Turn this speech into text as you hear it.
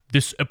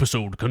This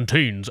episode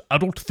contains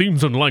adult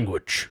themes and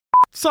language.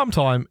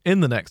 Sometime in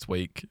the next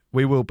week,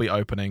 we will be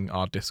opening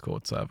our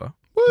Discord server.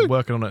 Woo.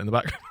 Working on it in the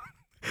background.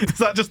 Is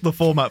that just the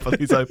format for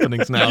these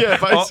openings now? Yeah,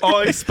 basically.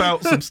 I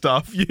spout some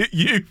stuff.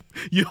 You're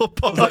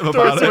positive Throw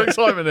about some it.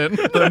 excitement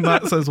in. Then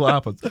Matt says what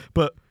happens.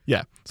 But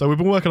yeah, so we've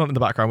been working on it in the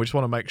background. We just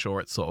want to make sure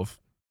it's sort of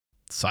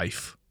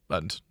safe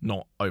and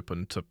not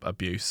open to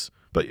abuse.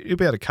 But you'll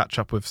be able to catch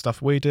up with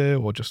stuff we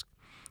do or just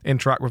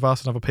interact with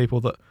us and other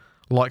people that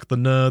like the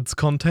nerds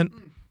content.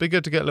 Be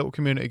good to get a little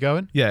community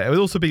going. Yeah, it would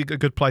also be a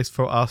good place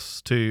for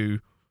us to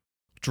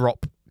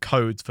drop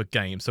codes for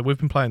games. So we've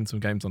been playing some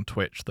games on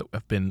Twitch that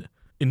have been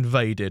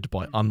invaded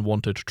by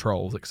unwanted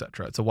trolls,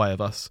 etc. It's a way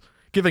of us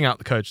giving out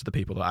the codes to the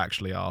people that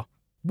actually are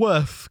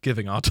worth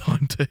giving our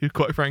time to,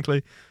 quite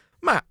frankly.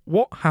 Matt,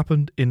 what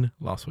happened in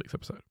last week's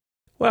episode?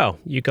 Well,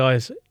 you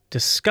guys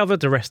discovered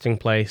the resting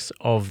place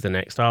of the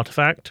next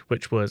artifact,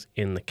 which was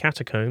in the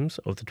catacombs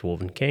of the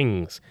Dwarven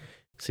Kings.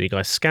 So you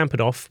guys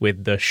scampered off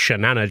with the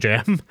Shanana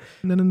Gem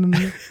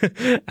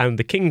No. and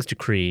the King's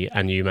Decree,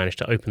 and you managed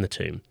to open the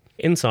tomb.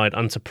 Inside,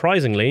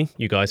 unsurprisingly,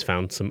 you guys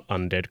found some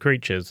undead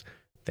creatures.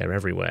 They're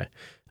everywhere.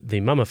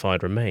 The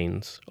mummified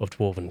remains of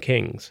Dwarven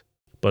Kings,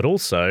 but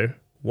also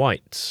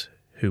wights,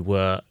 who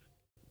were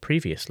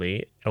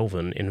previously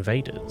elven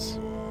invaders.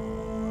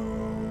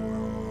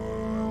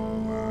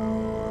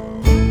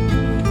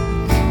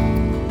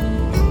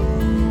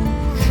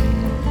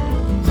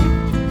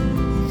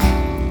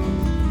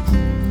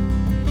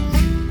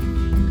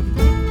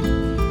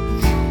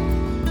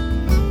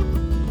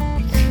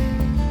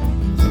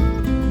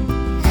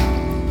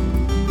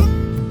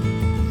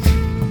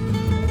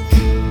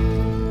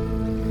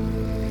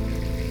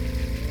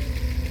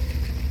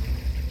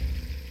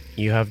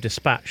 You have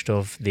dispatched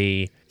of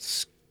the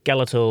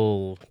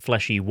skeletal,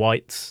 fleshy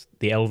wights,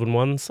 the elven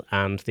ones,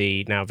 and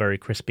the now very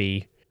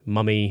crispy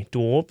mummy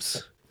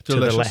dwarves. Delicious. To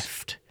the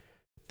left,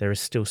 there is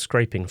still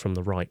scraping from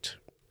the right.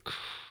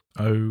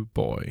 Oh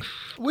boy.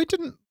 We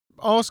didn't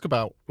ask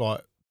about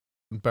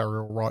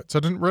burial rites. I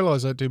didn't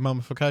realise they'd do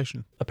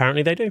mummification.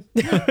 Apparently they do.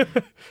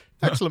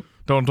 Excellent.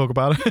 Don't want to talk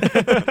about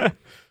it?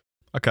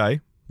 Okay,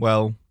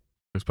 well,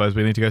 I suppose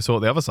we need to go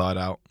sort the other side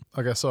out.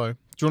 I guess so.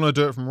 Do you want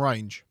to do it from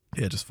range?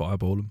 Yeah, just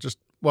fireball them.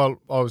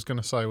 Well, I was going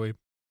to say we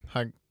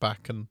hang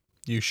back and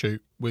you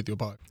shoot with your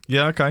bow.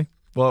 Yeah, okay.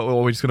 Well,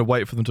 are we just going to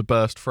wait for them to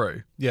burst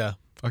through? Yeah.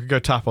 I could go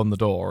tap on the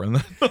door and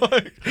then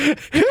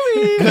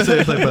see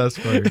if they burst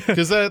through.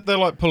 Because they're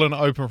pulling it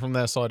open from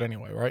their side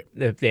anyway, right?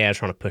 They're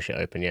trying to push it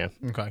open, yeah.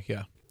 Okay,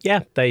 yeah.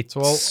 Yeah, they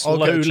So I'll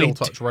slowly... get a chill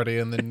touch ready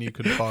and then you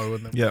can bow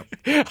and then Yeah.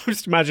 I'm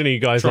just imagining you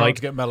guys try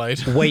to get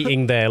meleeed.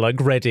 waiting there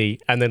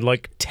ready, and then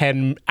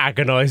 10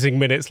 agonising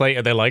minutes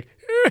later they're like...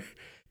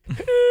 Well,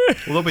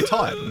 they'll be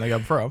tired and they go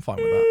through. I'm fine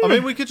with that. I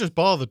mean, we could just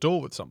bar the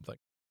door with something.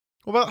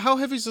 What about how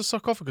heavy is the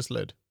sarcophagus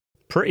lid?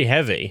 Pretty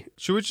heavy.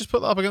 Should we just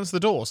put that up against the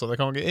door so they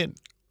can't get in?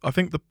 I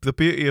think the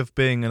beauty of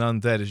being an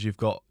undead is you've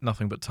got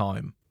nothing but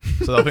time.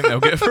 So I think they'll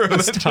get through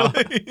Start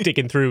eventually.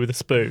 digging through with a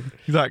spoon.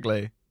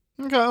 Exactly.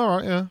 Okay, all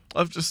right, yeah.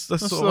 That's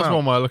That's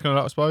one way of looking at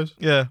it, I suppose.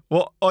 Yeah.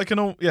 Well, I can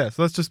all. Yeah.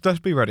 So let's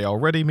be ready. I'll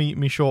ready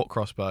me short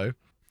crossbow.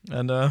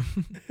 And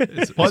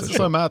Why is it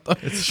so mad, though?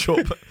 It's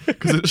short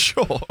because it's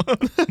short.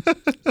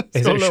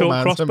 Is got it a a little short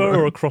man's crossbow temper.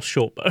 or a cross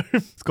short bow?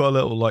 It's got a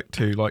little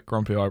two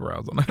grumpy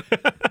eyebrows on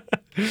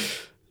it.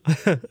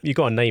 You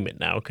got to name it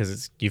now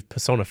because you've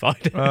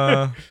personified it.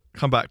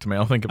 Come back to me.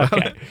 I'll think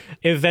about it.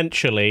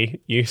 Eventually,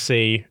 you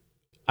see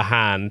a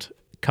hand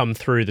come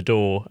through the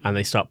door and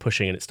they start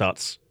pushing and it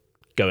starts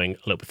going a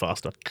little bit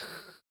faster.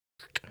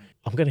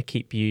 I'm going to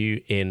keep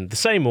you in the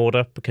same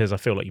order because I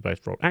feel like you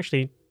both rolled.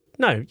 Actually,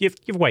 no, you've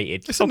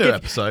waited. It's a new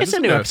episode. It's a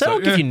new episode. I'll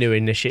give you new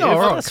initiative. Oh, all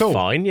right, That's cool.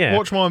 fine, yeah.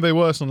 Watch mine be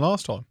worse than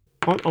last time.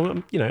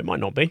 It might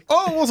not be.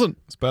 Oh, it wasn't.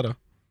 It's better.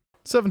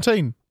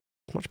 17.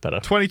 Much better.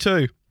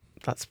 22.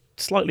 That's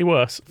slightly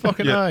worse.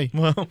 Fucking Yeah. A.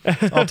 Well,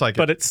 I'll take it.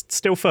 But it's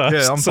still first.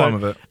 Yeah, I'm fine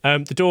with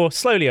it. The door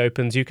slowly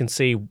opens. You can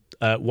see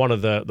one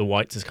of the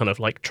wights is kind of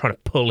trying to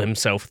pull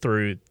himself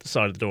through the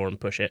side of the door and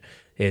push it.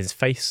 His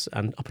face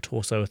and upper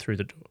torso are through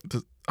the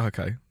door.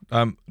 Okay.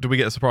 Do we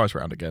get a surprise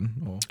round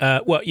again?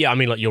 Or? Well, yeah, I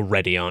mean, you're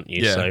ready, aren't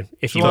you? Yeah. So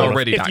if Well, you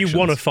ready want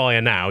actions. to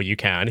fire now, you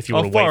can. If you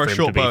I'll want to wait fire for a him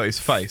short to be bow at his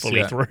face. fully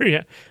Yeah. through,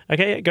 yeah.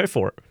 Okay, yeah, go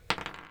for it.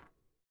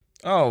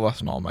 Oh,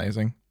 that's not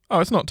amazing.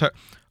 Oh, it's not.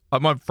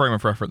 My frame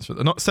of reference for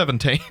not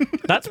 17.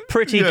 That's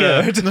pretty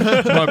Yeah.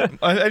 good.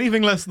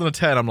 Anything less than a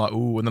 10, I'm like,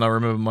 ooh, and then I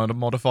remember my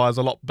modifier's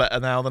a lot better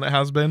now than it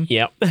has been.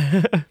 Yep.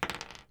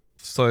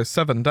 So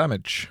 7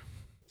 damage.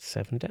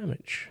 7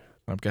 damage.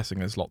 I'm guessing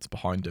there's lots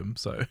behind him,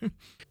 so.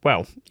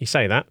 Well, you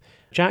say that.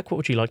 Jack, what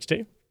would you like to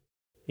do?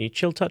 Are you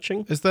chill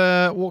touching? Is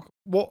there... What?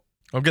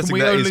 I'm Can guessing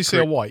we that only is see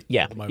a white?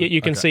 Yeah, at the moment?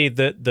 you can Okay. see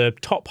the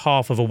top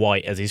half of a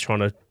wight as he's trying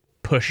to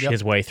push Yep.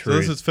 his way So through.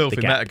 this is filthy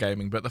the gap.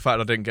 metagaming, but the fact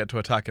I didn't get to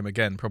attack him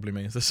again probably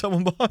means there's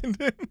someone behind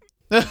him.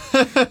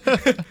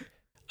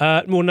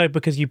 Well, no,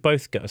 because you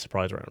both get a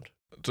surprise round.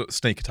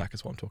 Sneak attack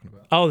is what I'm talking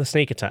about. Oh, the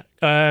sneak attack.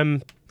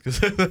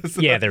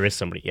 Yeah, there is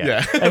somebody.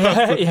 Yeah,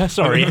 Yeah. yeah.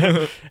 Sorry.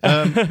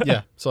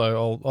 Yeah,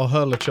 so I'll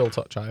hurl a chill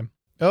touch at him.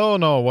 Oh,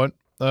 no, I won't.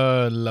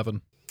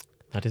 11.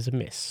 That is a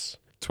miss.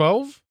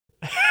 12?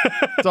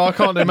 So I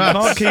can't do You maths.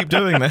 can't keep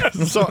doing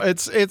this. So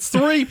it's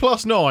 3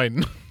 plus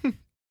 9.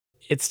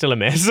 It's still a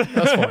miss.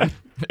 That's fine.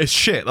 It's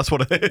shit, that's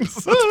what it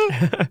is.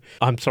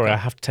 I'm sorry, I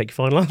have to take your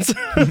final answer.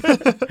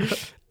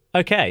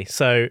 Okay,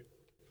 so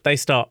they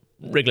start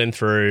wriggling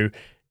through.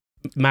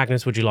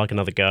 Magnus, would you like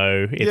another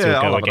go? It's your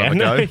I'll have again.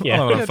 another go.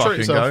 Yeah. I'll have Yeah, a fucking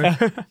treat yourself.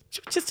 go.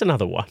 Just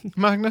another one.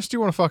 Magnus, do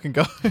you want to fucking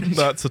go?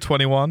 That's a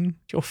 21.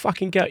 Your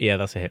fucking go. Yeah,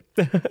 that's a hit.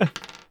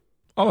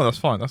 Oh, no, that's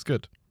fine. That's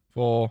good.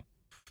 For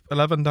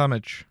 11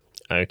 damage.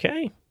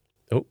 Okay.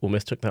 Oh, we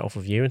mistook that off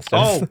of you instead.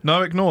 Oh,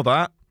 no, ignore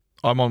that.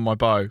 I'm on my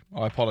bow.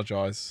 I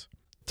apologise.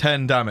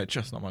 10 damage.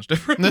 That's not much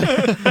different.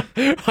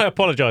 I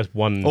apologise.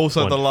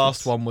 Also, one the last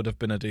difference. one would have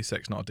been a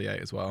d6, not a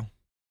d8 as well.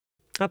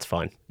 That's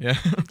fine. Yeah.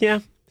 Yeah,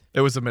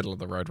 It was the middle of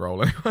the road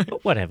roll anyway.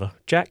 but whatever.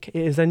 Jack, it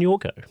is then your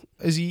go.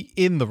 Is he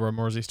in the room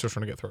or is he still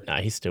trying to get through?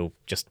 Nah, he's still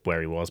just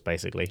where he was,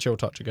 basically. Chill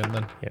touch again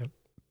then. Yeah.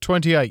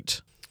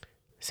 28.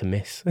 It's a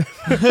miss.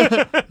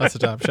 That's a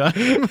damn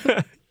shame.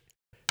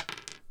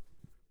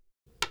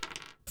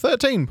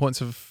 13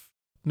 points of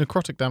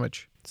necrotic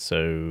damage.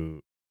 So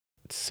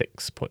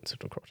 6 points of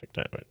necrotic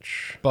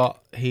damage. But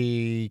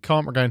he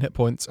can't regain hit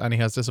points and he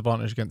has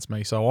disadvantage against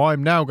me. So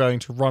I'm now going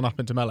to run up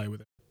into melee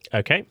with it.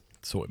 Okay.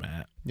 Sort him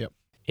out.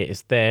 It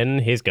is then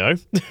his go.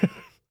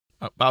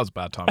 Oh, that was a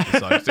bad time to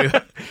decide to do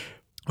that.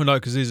 Oh no,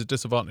 because he's at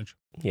disadvantage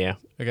Yeah.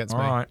 against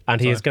All me. right. And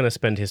he is going to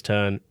spend his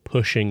turn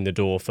pushing the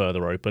door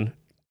further open.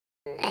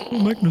 Oh,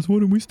 Magnus, why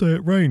don't we stay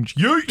at range?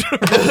 Yeet!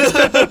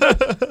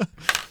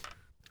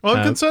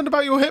 I'm concerned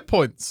about your hit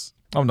points.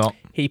 I'm not.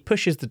 He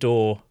pushes the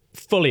door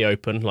fully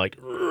open, like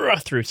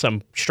through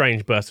some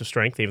strange burst of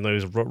strength, even though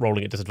he's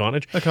rolling at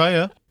disadvantage, Okay,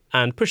 yeah.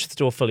 and pushes the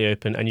door fully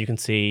open, and you can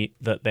see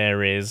that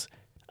there is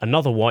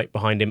another wight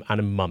behind him and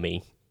a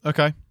mummy.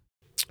 Okay.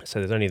 So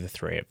there's only the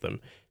three of them.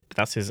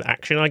 That's his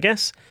action, I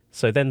guess.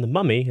 So then the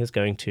mummy is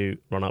going to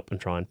run up and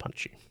try and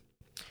punch you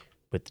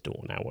with the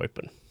door now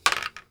open.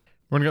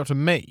 Running up to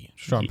me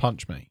to try and Ye-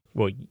 punch me.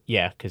 Well,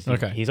 yeah, because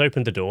Okay. he's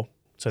opened the door.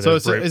 So So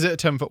there's is it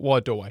a 10-foot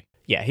wide doorway?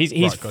 yeah, he's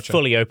Right, gotcha.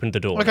 fully opened the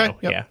door Okay, now.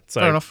 yep, Yeah,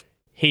 so Fair enough.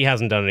 he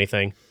hasn't done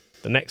anything.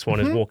 The next one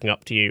is walking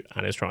up to you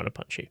and is trying to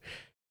punch you.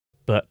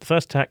 But the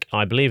first attack,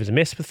 I believe, is a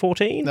miss with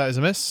 14. That is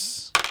a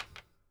miss.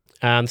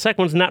 And the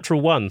second one's a natural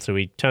 1, so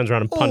he turns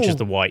around and punches Oh.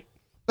 the wight.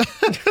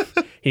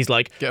 He's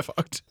like, Get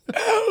fucked.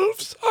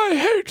 elves, I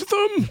hate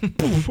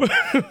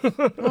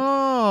them.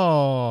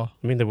 Oh.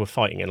 I mean, they were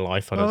fighting in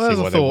life. I Oh, don't see there's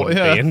why a they thought,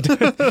 wouldn't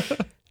yeah. be.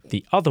 And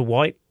the other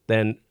wight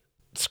then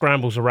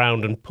scrambles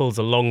around and pulls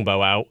a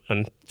longbow out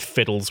and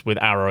fiddles with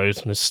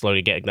arrows and is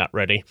slowly getting that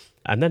ready.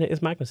 And then it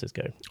is Magnus's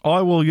go.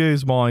 I will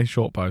use my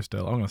short bow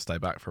still. I'm going to stay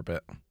back for a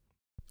bit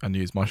and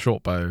use my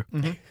short bow.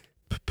 Mhm.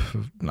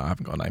 No, I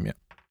haven't got a name yet.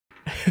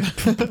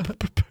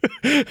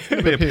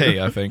 It'll be a P,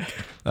 I think.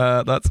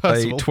 That's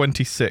Percival. a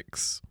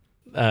 26.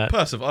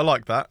 Percival, I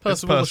like that.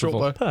 It's Percival the short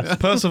bow. Percival.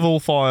 Percival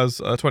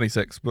fires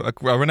 26, but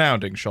a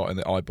renounding shot in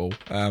the eyeball.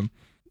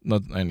 No,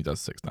 only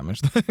does 6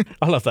 damage.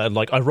 I love that.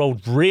 Like, I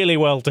rolled really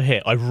well to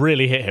hit. I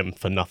really hit him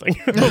for nothing.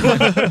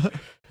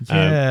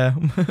 Yeah.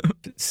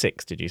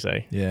 6, did you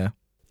say? Yeah.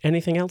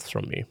 Anything else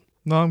from you?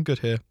 No, I'm good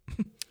here.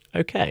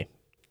 Okay.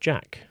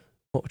 Jack,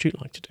 what would you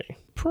like to do?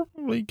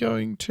 Probably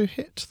going to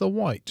hit the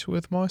white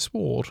with my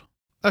sword.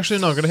 Actually,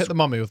 no, I'm going to hit the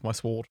mummy with my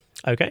sword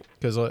Okay.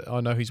 because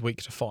I know he's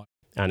weak to fire.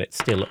 And it's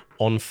still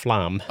on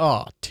flam.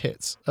 Ah,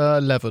 tits.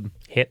 11.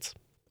 Hits.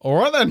 All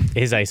right then.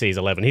 His AC is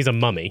 11. He's a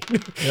mummy.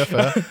 Yeah,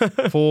 fair.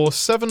 For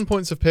 7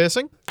 points of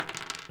piercing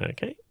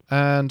Okay.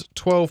 and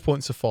 12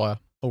 points of fire.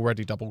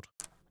 Already doubled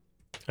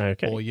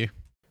Okay. for you.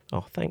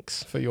 Oh,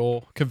 thanks. For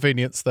your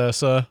convenience there,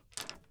 sir.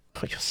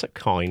 Oh, you're so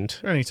kind.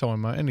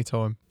 Anytime, mate.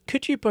 Anytime.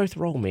 Could you both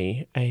roll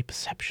me a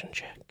perception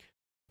check?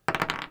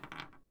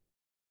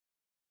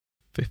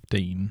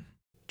 15.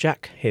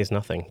 Jack hears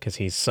nothing because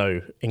he's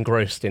so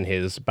engrossed in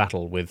his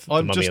battle with the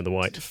I'm mummy just and the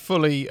white.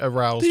 fully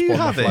aroused Do you by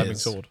my have flaming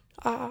ears? sword.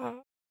 Ah.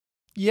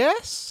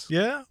 Yes.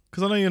 Yeah?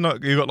 Because I know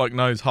you've got like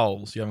nose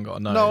holes. You haven't got a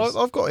nose.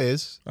 No, I've got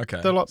ears.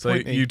 Okay. They're like so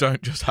pointy. you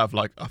don't just have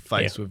like a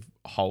face with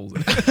holes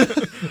in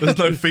it. There's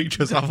no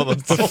features other than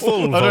The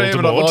full I don't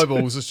even have Voldemort.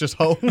 eyeballs. It's just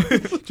holes.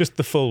 Just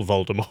the full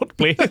Voldemort,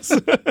 please.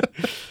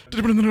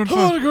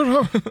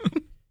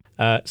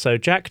 So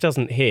Jack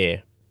doesn't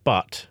hear,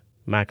 but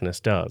Magnus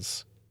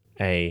does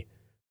a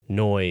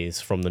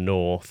noise from the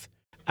north.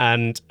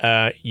 And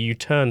you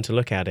turn to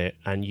look at it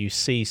and you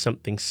see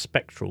something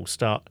spectral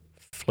start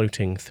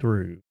floating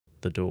through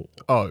the door.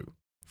 Oh.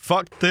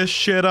 Fuck this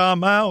shit,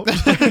 I'm out.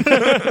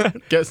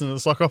 Gets in the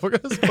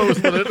sarcophagus. Pulls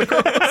the lid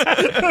across.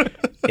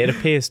 It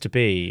appears to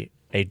be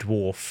a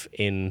dwarf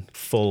in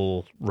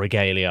full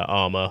regalia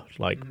armor,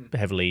 like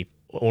heavily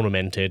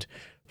ornamented,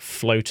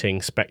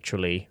 floating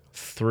spectrally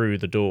through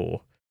the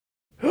door.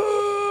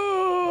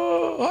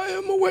 I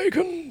am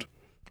awakened.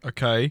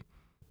 Okay.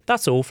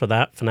 That's all for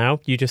that for now.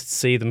 You just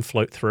see them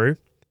float through.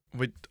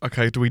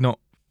 Okay, do we not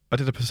I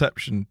did a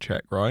perception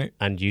check, right?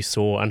 And you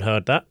saw and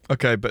heard that.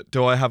 Okay, but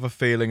do I have a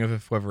feeling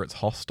of whether it's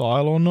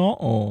hostile or not?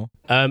 Or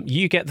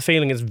You get the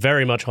feeling it's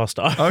very much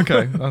hostile.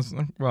 okay,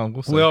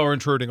 we'll see. We are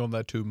intruding on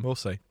their tomb. We'll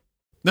see.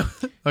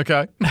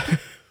 Okay.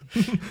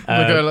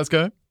 Okay, let's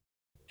go.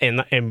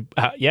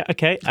 Yeah,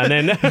 okay. And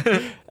then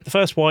the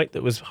first white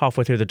that was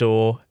halfway through the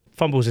door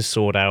fumbles his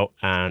sword out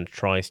and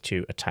tries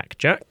to attack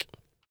Jack.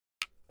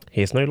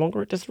 He is no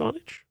longer at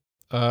disadvantage.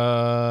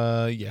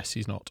 Yes,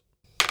 he's not.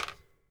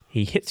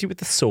 He hits you with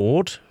the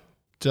sword.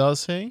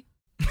 Does he?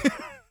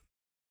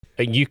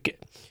 You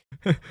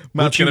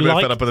Matt's getting a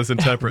bit fed up with this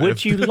interpretive.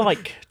 Would you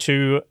like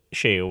to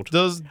shield?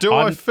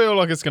 I feel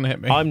like it's going to hit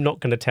me? I'm not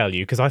going to tell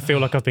you because I feel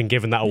like I've been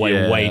giving that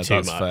away way too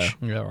that's much.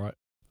 fair. Yeah, right.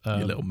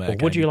 You little Or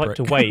mega would you like prick.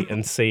 to wait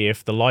and see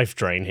if the life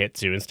drain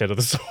hits you instead of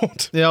the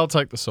sword? Yeah, I'll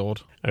take the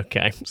sword.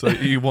 Okay. So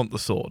you want the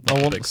sword? I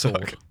want big the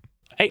sword. suck.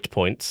 8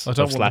 points I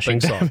don't of want the slashing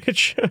big suck.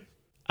 damage.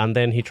 And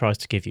then he tries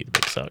to give you the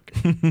big suck.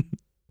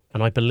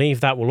 And I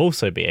believe that will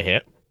also be a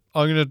hit.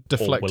 I'm going to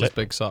deflect will his it?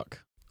 big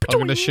suck. I'm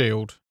going to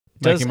shield,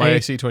 Does making my a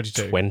AC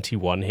 22.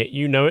 21 hit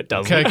you? No, it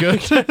doesn't. Okay, good.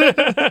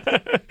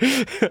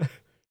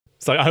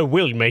 It's like, I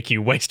will make you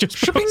waste your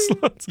spell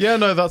slots. Yeah,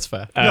 no, that's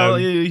fair. No,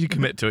 you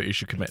commit to it. You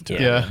should commit to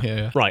it.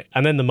 Yeah. Right,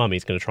 and then the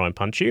mummy's going to try and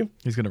punch you.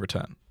 He's going to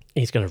return.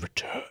 He's going to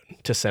return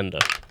to sender.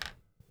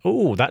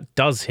 Oh, that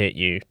does hit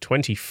you.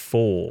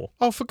 24.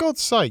 Oh, for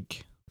God's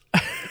sake.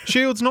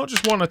 Shield's not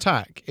just one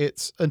attack,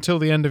 it's until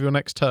the end of your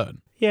next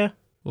turn. Yeah.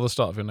 Or the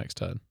start of your next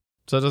turn.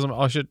 So it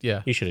doesn't,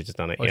 yeah. You should have just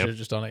done it, I yeah. should have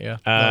just done it, yeah.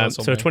 No, that's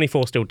on So me.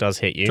 24 still does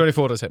hit you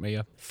 24 does hit me,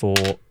 yeah. for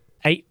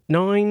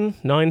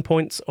 9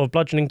 points of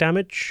bludgeoning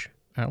damage.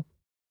 Ow.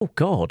 Oh,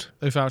 God.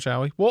 Oof, ouch,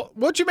 owie.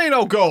 What do you mean,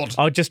 oh God?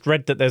 I just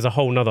read that there's a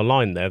whole nother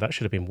line there. That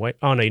should have been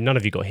Oh, no, none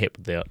of you got hit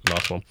with the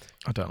last one.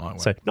 I don't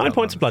like. So 9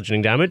 points of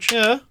bludgeoning damage.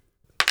 Yeah.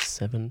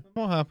 7.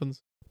 What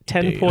happens?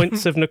 10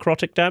 points of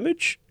necrotic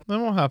damage.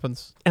 Then what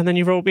happens? And then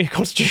you roll me a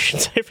constitution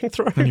saving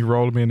throw. And you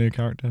rolled me a new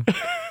character.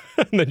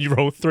 And then you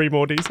roll 3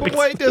 more d6. But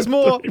wait, there's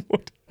more. 3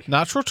 more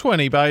Natural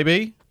 20,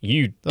 baby.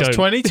 You That's don't.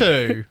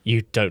 22.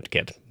 You don't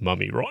get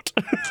mummy rot.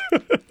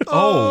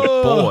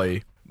 Oh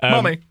boy,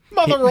 mummy.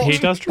 Mother rot. He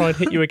does try and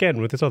hit you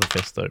again with his other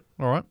fist, though,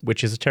 All right.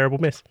 which is a terrible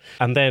miss.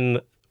 And then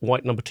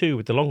white number 2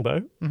 with the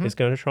longbow is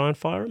going to try and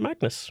fire at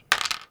Magnus.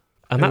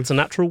 And that's a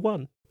natural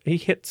 1. He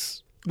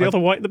hits the other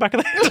white in the back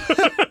of the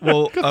head.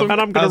 Well, And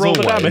I'm going as to roll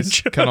the always,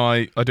 damage. Can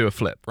I do a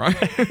flip, right?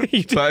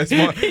 You do, That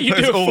you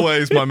is do a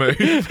always my move.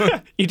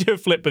 you do a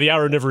flip, but the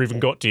arrow never even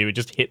got to you. It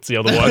just hits the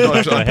other one.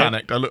 I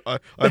panicked.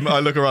 I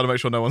look around to make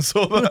sure no one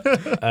saw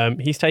that.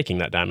 He's taking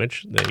that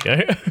damage. There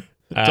you go.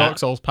 Dark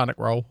Souls panic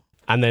roll.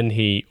 And then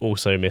he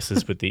also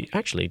misses with the...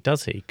 Actually,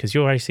 does he? Because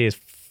your AC is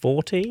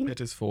 14?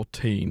 It is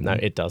 14. No,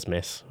 it does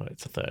miss. Oh,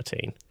 it's a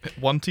 13.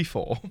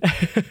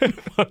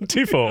 1d4. 1,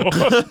 2,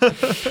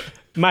 4.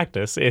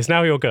 Magnus, it's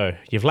now your go.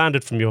 You've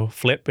landed from your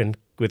flip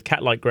with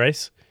cat-like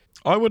grace.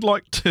 I would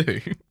like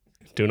to.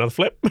 Do another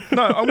flip.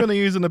 No, I'm going to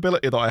use an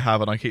ability that I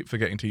have and I keep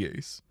forgetting to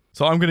use.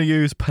 So I'm going to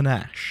use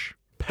Panache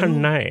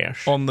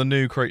Panache. on the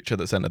new creature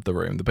that's entered the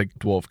room, the big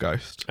dwarf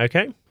ghost.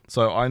 Okay.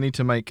 So I need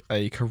to make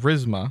a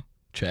charisma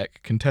check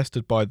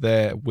contested by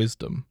their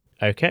wisdom.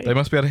 Okay. They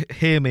must be able to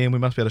hear me and we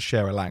must be able to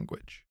share a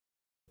language.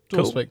 Do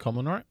you Cool. speak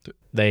common, right?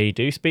 They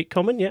do speak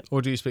common, yeah.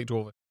 Or do you speak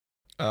dwarven?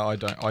 I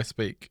don't.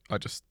 I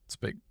just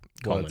speak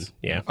Common, words.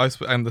 yeah.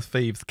 And the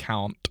thieves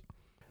can't.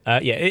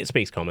 Yeah, it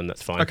speaks common,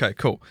 that's fine. Okay,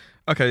 cool.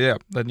 Okay, yeah.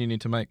 Then you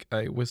need to make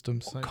a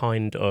wisdom save. What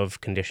kind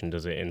of condition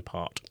does it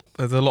impart?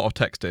 There's a lot of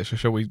text here, so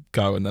shall we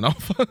go and then I'll...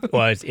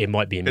 Well, it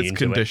might be immune It's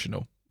to it.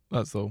 conditional.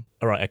 That's all.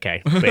 All right,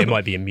 okay. But it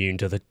might be immune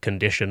to the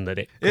condition that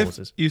it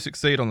causes. If you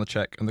succeed on the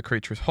check and the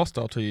creature is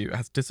hostile to you, it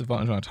has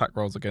disadvantage on attack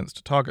rolls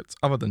against targets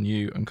other than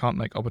you and can't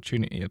make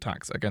opportunity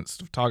attacks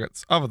against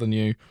targets other than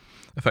you.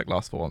 Effect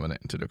lasts for 1 minute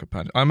until your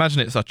companion. I imagine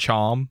it's a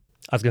charm.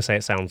 I was going to say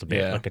it sounds a bit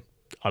Yeah. like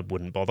I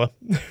wouldn't bother.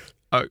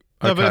 Oh, okay.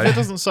 No, but if it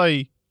doesn't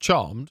say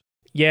charmed,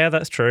 Yeah,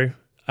 that's true.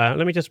 Let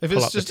me just if pull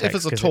it's up just the text. if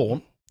it's a 'cause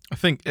taunt, I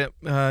think it.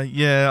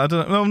 Yeah, I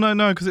don't know.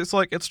 No, because it's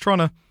like it's trying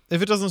to.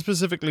 if it doesn't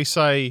specifically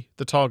say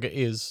the target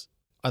is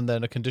and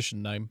then a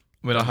condition name.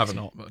 I mean, I It's haven't.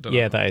 not. I don't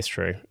Yeah, know. that is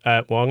true.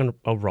 Well,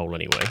 I'll roll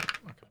anyway.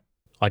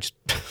 I just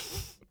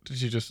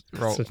Did you just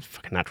roll? it's a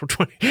fucking natural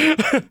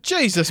 20.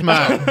 Jesus,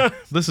 man.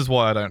 This is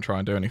why I don't try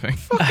and do anything.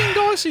 Fucking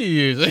dice are you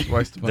using?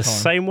 Waste of my The time.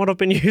 same one I've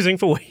been using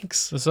for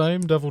weeks. The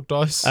same devil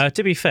dice.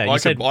 To be fair, you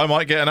said I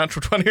might get a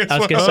natural 20 as I was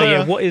well. going to say,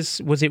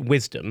 yeah. Was it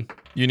wisdom?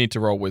 You need to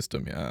roll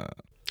wisdom, yeah.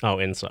 Oh,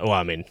 insight. Well,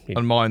 I mean,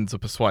 And mine's a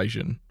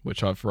persuasion,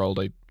 which I've rolled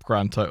a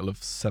grand total of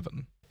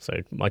 7. so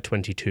my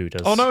 22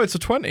 does. Oh no, it's a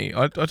 20.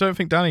 I don't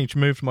think Danny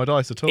moved my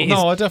dice at all. It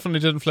no, I definitely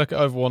didn't flick it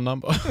over one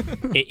number.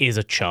 It is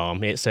a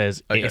charm. It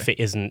says Okay. if it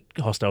isn't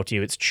hostile to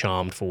you, it's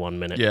charmed for 1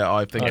 minute. Yeah,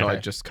 I think Okay. I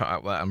just cut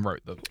out that and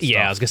wrote the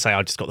Yeah, I was stuff. going to say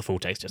I just got the full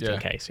text just Yeah. in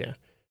case, yeah.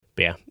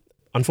 But yeah,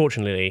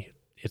 unfortunately,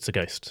 it's a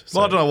ghost. So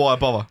Well, I don't know why I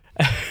bother.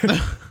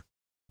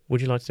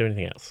 would you like to do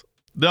anything else?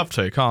 Love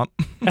to, can't.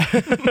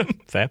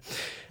 Fair.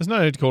 There's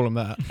no need to call him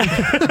that.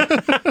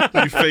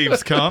 You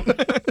thieves can't.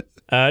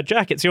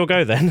 Jack, it's your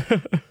go then.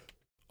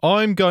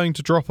 I'm going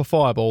to drop a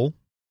fireball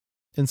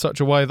in such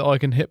a way that I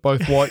can hit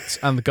both whites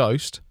and the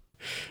ghost,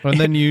 and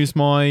then use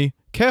my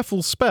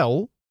careful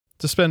spell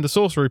to spend a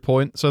sorcery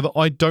point so that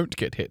I don't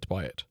get hit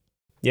by it.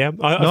 Yeah,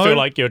 I feel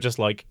like you're just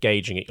like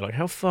gauging it. You're like,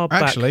 how far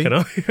Actually,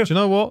 back can I? Do you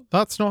know what?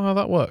 That's not how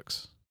that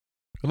works.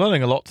 We're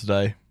learning a lot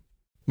today.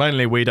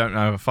 Mainly, we don't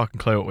have a fucking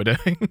clue what we're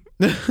doing.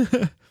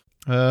 It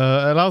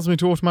allows me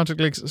to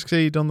automatically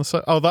succeed on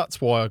the... Oh, that's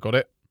why I got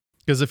it.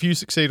 Because if you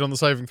succeed on the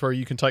saving throw,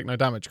 you can take no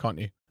damage, can't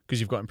you? Because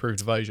you've got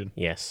improved evasion.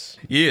 Yes.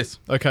 Yes.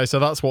 Okay, so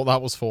that's what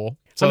that was for.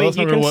 So I mean, that's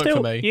not going to work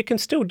for me. You can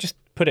still just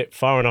put it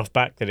far enough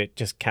back that it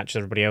just catches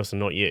everybody else and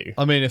not you.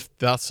 I mean, if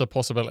that's a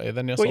possibility,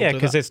 then yes, Well, I'll yeah, do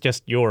because that. it's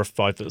just you're a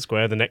 5 foot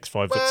square. The next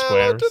 5 foot Well,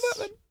 square I'll do is... that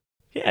then.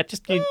 Yeah,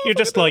 just you're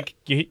just like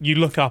you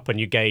look up and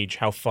you gauge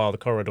how far the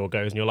corridor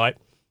goes, and you're like,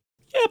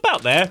 yeah,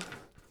 about there.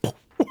 We'll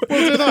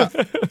do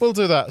that. We'll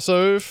do that.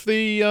 So if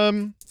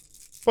the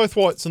both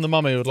whites and the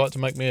mummy would like to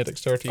make me a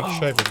dexterity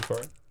shaving for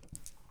it.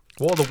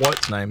 What are the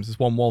whites' names? There's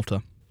one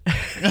Walter.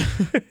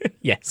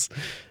 Yes,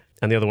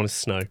 and the other one is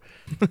Snow.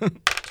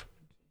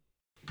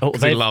 Oh,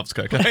 Because he loves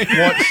cocaine.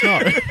 White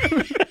snow.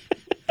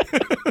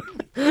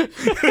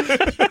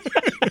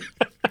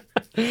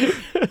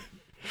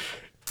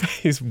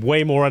 He's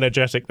way more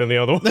energetic than the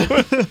other one.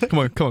 Come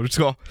on. We just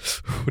got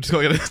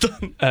to get this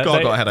done. God,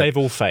 I got a headache. They've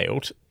all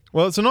failed.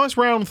 Well, it's a nice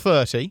round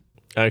 30.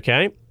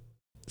 Okay,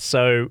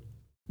 so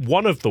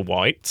one of the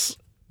whites,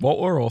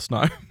 Walter or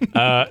Snow?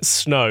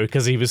 Snow,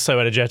 because he was so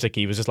energetic,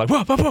 he was just like,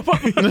 whoa, whoa, whoa,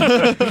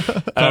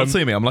 whoa. Can't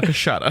see me. I'm like a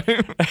shadow.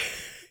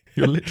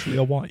 You're literally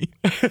a white.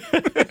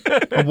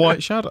 A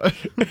white shadow.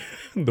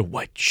 The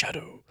white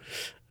shadow.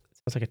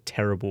 Sounds like a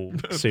terrible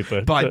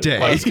super. By day.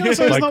 I was going to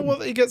say, Like- isn't that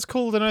what he gets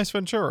called in Ace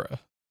Ventura?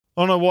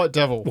 Oh no, White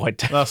Devil. White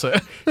Devil. That's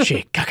it.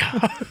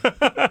 Chicago.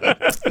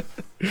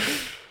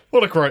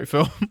 What a great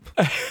film.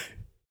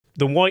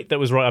 The white that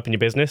was right up in your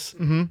business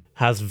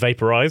has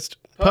vaporized,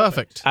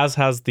 Perfect. as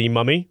has the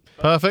mummy.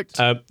 Perfect.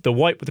 The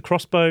white with the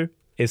crossbow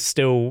is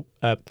still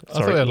thought he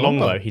sorry, had a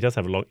longbow. longbow. He does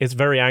have a long. It's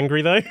very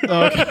angry though.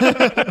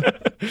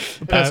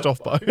 Pissed off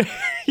bow.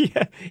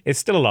 Yeah, it's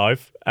still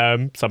alive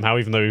somehow,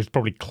 even though he's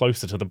probably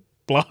closer to the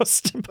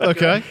blast.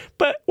 Okay.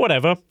 But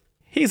whatever,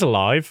 he's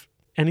alive.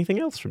 Anything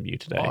else from you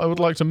today? I would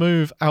like to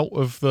move out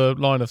of the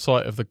line of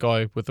sight of the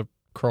guy with the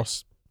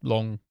cross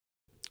long.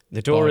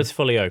 The door Fine. is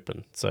fully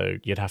open, so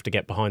you'd have to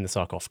get behind the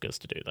sarcophagus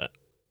to do that.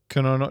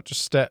 Can I not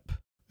just step?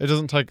 It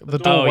doesn't take the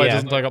doorway yeah.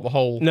 doesn't take up the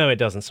whole. No, it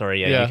doesn't.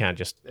 Sorry, Yeah. you can't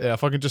just. Yeah,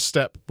 if I can just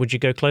step. Would you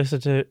go closer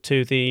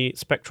to the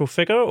spectral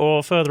figure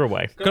or further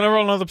away? Can I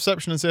roll another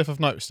perception and see if I've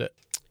noticed it?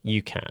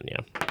 You can, yeah.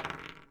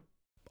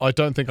 I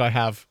don't think I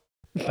have.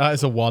 That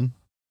is a 1.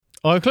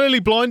 I'm clearly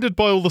blinded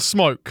by all the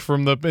smoke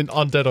from the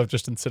undead I've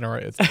just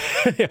incinerated.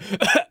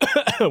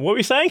 What were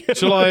you saying?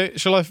 Shall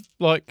I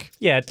like?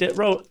 Yeah,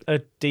 roll a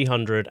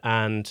d100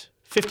 and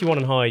 51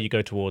 and higher, you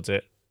go towards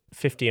it.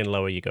 50 and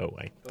lower, you go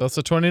away. That's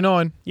a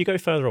 29. You go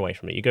further away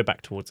from it. You go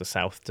back towards the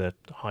south to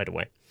hide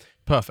away.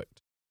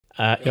 Perfect.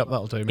 Yep,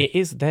 that'll do me. It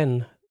is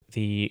then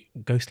the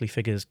ghostly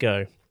figures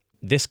go.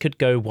 This could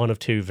go one of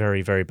two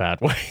very, very bad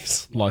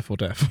ways. Life or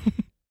death.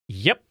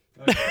 Yep.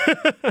 Well,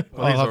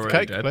 I'll he's have already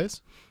cake, dead.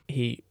 please.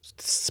 He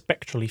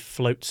spectrally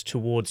floats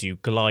towards you,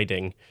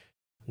 gliding,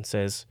 and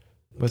says,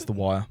 Where's the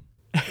wire?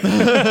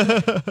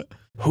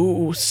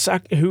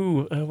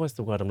 what's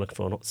the word I'm looking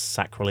for? Not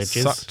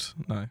sacrileges. Sucked?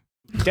 No.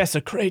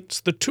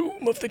 Desecrates the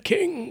tomb of the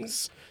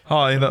kings.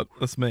 Hi,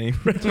 that's me.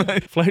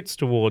 Floats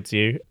towards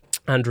you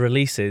and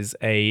releases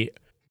a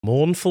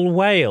mournful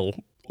wail.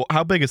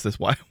 How big is this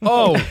whale?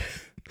 Oh,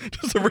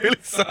 Just a really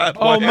sad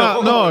oh, whale.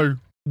 Matt, no.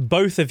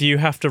 Both of you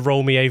have to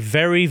roll me a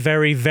very,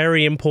 very,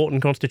 very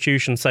important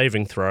Constitution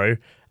saving throw.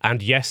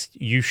 And yes,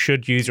 you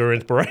should use your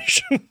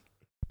inspiration.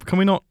 Can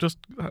we not just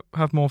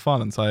have more fun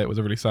and say it was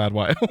a really sad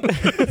whale?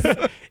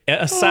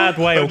 A sad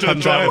whale Just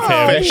comes a out of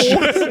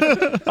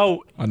giant him.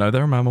 Oh, I know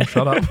they're a mammal.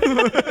 Shut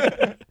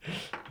up.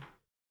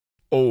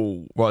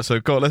 Oh, right. So,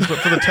 God, let's look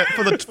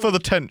for the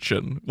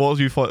tension. What's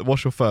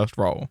your first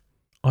roll?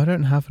 I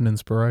don't have an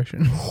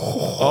inspiration.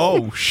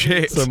 Oh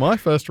shit! So my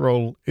first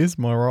roll is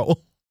my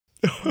roll.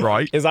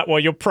 Right. is that why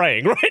you're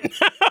praying right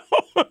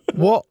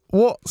now?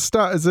 What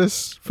stat is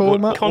this for,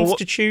 Matt?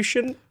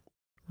 Constitution?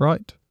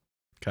 Right.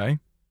 Okay.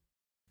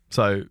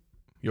 So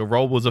your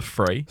roll was a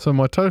 3. So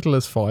my total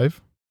is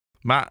 5.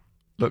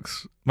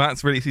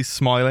 Matt's really, he's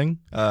smiling.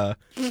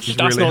 He's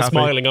That's really not happy.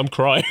 smiling, I'm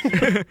crying.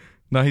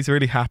 No, he's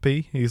really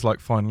happy. He's like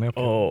finally up.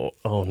 Oh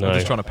no. I'm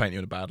just trying to paint you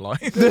in a bad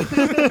light.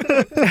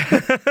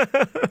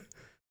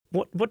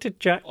 What did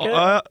Jack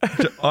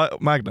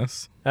get?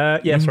 Magnus.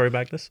 Yeah, sorry,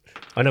 Magnus.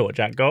 I know what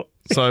Jack got.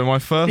 So my He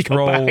first got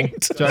roll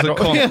banged. was a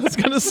con. Yeah, I was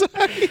going to say.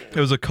 It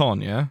was a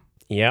con, yeah.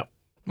 Yep.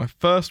 My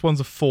first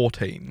one's a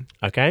 14.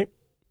 Okay.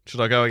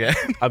 Should I go again?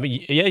 I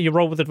mean, yeah, you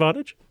roll with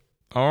advantage.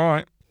 All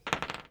right.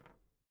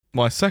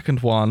 My second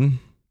one,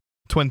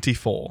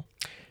 24.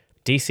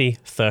 DC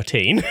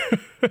 13.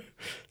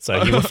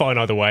 So you were fine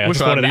either way. I Wish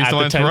just I wanted had to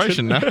used add my the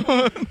inspiration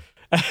tension.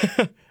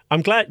 now.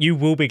 I'm glad you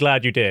will be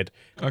glad you did.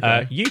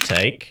 Okay. You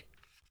take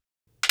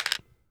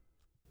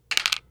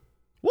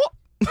What?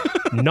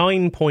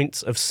 9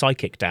 points of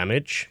psychic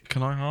damage.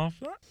 Can I halve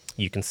that?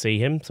 You can see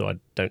him, so I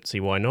don't see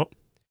why not.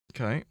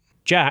 Okay.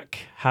 Jack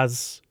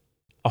has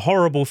a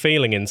horrible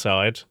feeling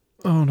inside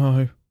Oh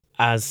no.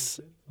 as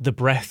the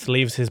breath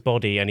leaves his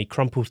body and he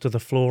crumples to the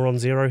floor on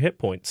 0 hit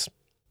points.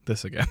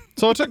 This again.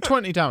 So I took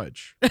 20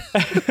 damage.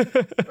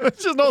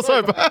 Which is not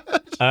so bad.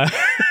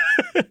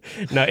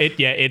 No,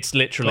 it's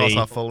literally Glass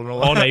half full and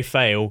all on that. a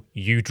fail,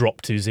 you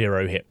drop to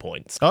 0 hit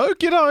points.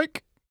 Okie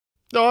doke.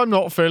 No, I'm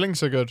not feeling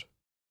so good.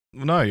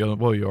 No,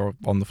 you're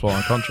on the floor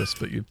unconscious,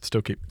 but you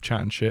still keep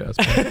chatting shit.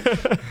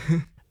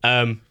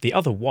 The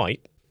other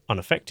white,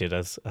 unaffected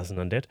as an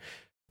undead,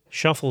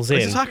 shuffles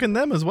He's in. attacking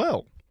them as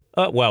well.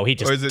 Well, he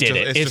just Or is it did just-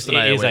 it. it's just an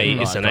It is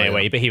AoE? it's an Right, got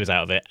AoE, you. but he was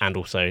out of it, and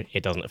also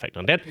it doesn't affect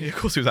undead. Yeah, of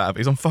course he was out of it.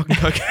 He's on fucking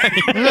cocaine.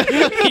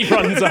 He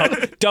runs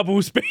up,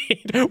 double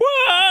speed,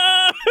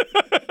 Wah!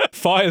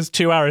 Fires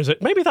 2 arrows.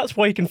 Maybe that's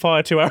why he can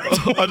fire 2 arrows.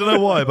 I don't know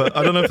why, but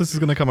I don't know if this is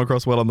going to come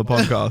across well on the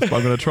podcast, but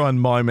I'm going to try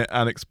and mime it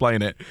and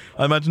explain it.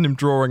 I imagine him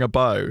drawing a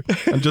bow,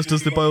 and just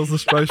as the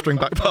bowstring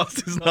back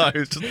past his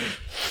nose, just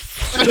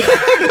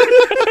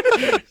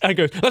And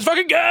goes, let's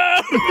fucking go!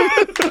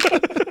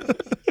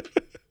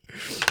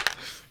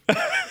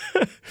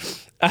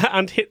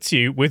 And hits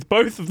you with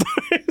both of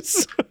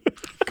those.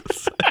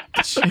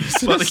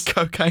 bloody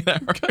cocaine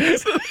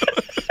arrows.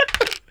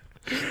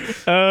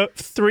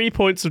 3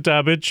 points of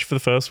damage for the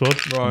first one,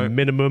 Right.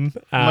 minimum,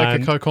 Make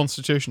and, a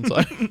co-constitution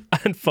save.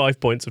 and 5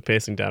 points of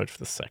piercing damage for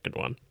the second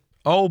one.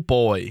 Oh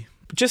boy.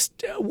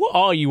 Just, what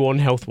are you on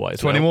health-wise?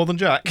 20 more than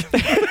Jack.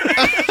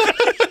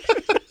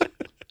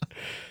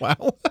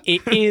 Wow.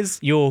 It is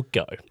your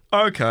go.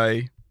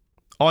 Okay.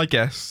 I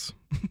guess.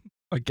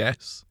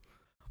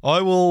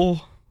 I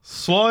will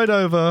slide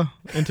over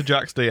into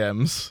Jack's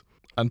DMs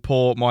and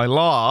pour my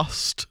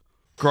last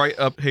great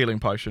up healing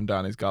potion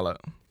down his gullet.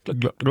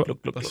 Look,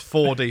 look, That's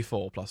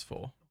 4d4 plus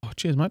 4. Oh,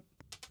 cheers, mate.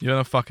 You're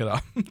going to fuck it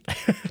up.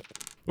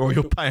 Or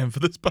you're paying for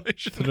this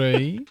potion.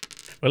 3,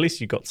 Well, at least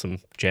you got some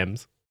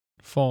gems.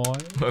 5,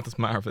 It doesn't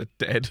matter if they're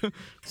dead.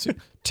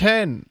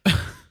 10.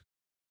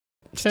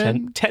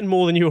 10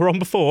 more than you were on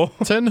before.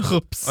 10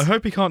 hoops. I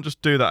hope he can't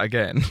just do that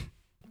again.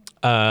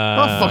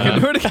 I'll fucking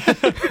do it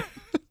again.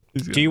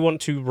 Do you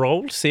want to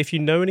roll to see if you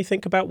know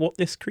anything about what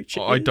this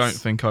creature is? I don't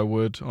think I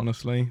would,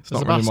 honestly. It's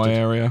There's not a really my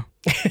bastard. area.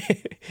 A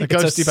It's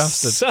ghosty a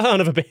bastard. son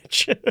of a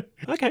bitch.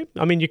 Okay,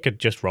 I mean, you could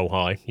just roll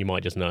high. You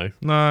might just know.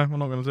 No, I'm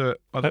not going to do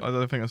it. I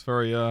don't think that's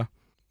very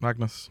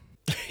Magnus.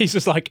 He's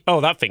just like, oh,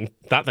 that thing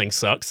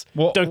sucks.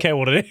 What? Don't care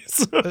what it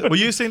is. Well,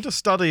 you seem to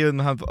study and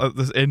have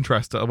this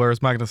interest,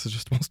 whereas Magnus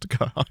just wants to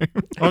go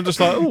home. I'm just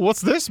like, oh, what's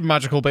this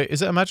magical beast?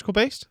 Is it a magical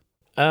beast?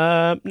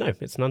 No,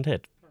 it's an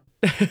undead.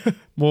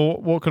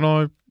 Well, what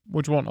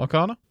do you want?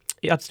 Arcana?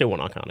 Yeah, I'd still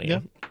want Arcana, yeah.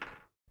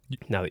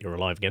 Now that you're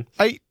alive again.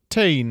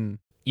 18.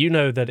 You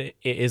know that it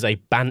is a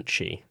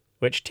banshee,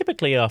 which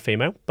typically are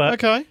female, but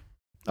Okay.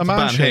 A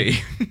man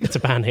Ban-he. it's a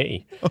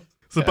banshee.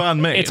 It's a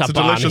ban me. It's a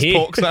delicious ban-he.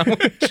 pork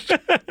sandwich.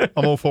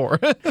 I'm all for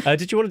it.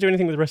 Did you want to do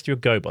anything with the rest of your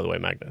go, by the way,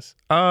 Magnus?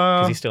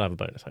 Because I you still have a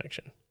bonus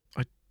action.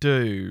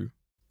 do.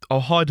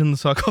 I'll hide in the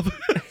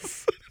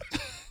sarcophagus.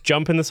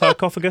 Jump in the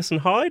sarcophagus and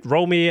hide.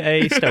 Roll me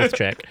a stealth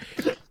check.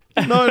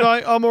 No,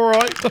 I'm all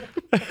right.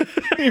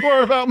 You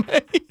worry about me.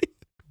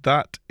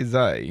 That is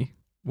a...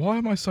 Why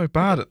am I so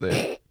bad at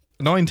this?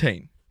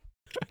 19.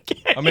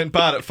 I meant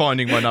bad at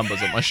finding my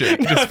numbers on my shit.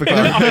 Just for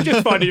clarity. I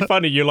just find it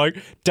funny. You like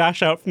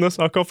dash out from the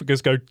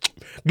sarcophagus, go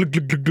glug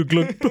glug glug glug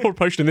glug, pour a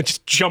potion, and then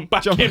just jump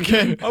back in.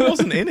 Again. I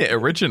wasn't in it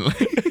originally.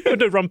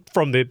 No, run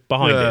from the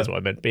behind Yeah. it is what I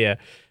meant. But yeah,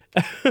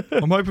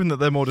 I'm hoping that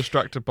they're more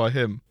distracted by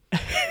him.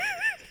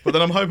 But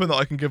then I'm hoping that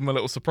I can give them a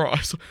little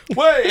surprise.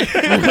 Wait!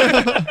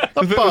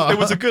 It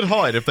was a good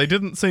hide if they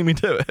didn't see me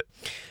do it.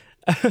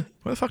 Where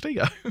the fuck did he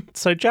go?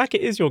 so Jack,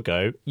 it is your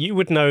go. You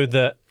would know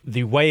that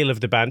the wail of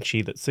the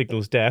banshee that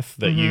signals death,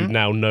 that you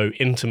now know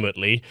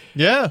intimately,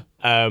 Yeah.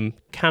 can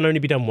only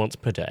be done once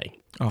per day.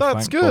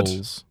 That's good.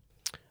 balls.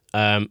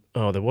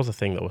 There was a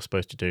thing that I was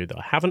supposed to do that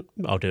I haven't.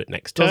 I'll do it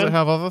next Does turn. it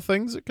have other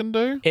things it can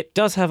do? It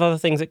does have other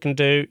things it can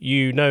do.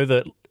 You know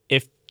that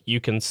if you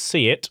can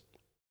see it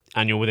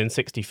and you're within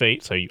 60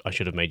 feet, so I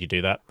should have made you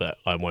do that, but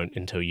I won't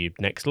until you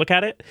next look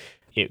at it.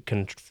 It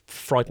can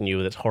frighten you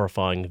with its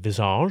horrifying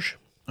visage,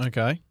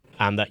 Okay.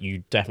 and that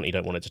you definitely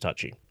don't want it to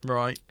touch you.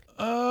 Right.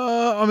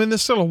 I mean,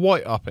 there's still a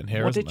white up in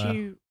here, What isn't did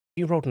there?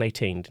 you rolled an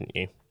 18, didn't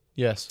you?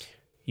 Yes.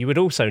 You would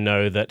also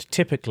know that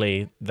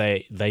typically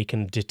they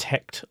can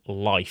detect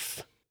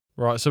life.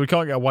 Right, so we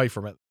can't get away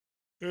from it.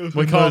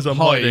 We can't I'm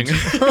hide. hiding.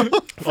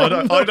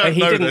 I don't he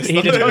know didn't, this.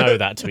 He didn't know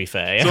that, to be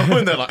fair. So I'm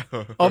in there like...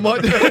 I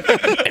might.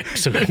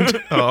 Excellent.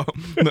 Oh,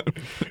 no.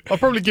 I'll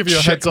probably give you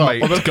a heads up.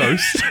 Checkmate,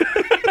 ghost.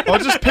 I'll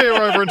just peer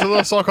over into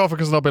the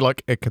sarcophagus and I'll be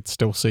like, it could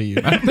still see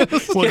you, man.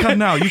 Well, come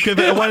now. You give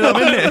it away that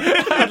I'm in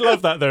it. I'd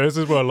love that though as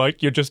well.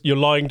 Like you're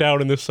lying down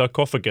in this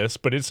sarcophagus,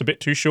 but it's a bit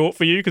too short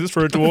for you because it's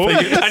for a dwarf,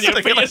 and your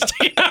feet are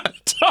sticking out the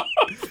top.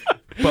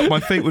 But my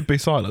feet would be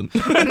silent.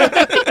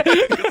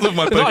 Because of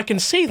my No, I can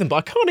see them, but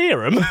I can't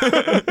hear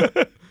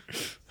them.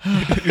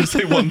 You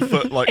see one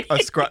foot, like I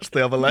scratched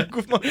the other leg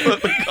with my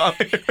foot. But can't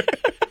hear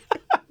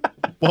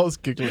it. was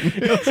giggling.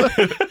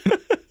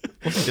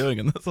 What's he doing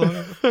in this?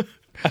 What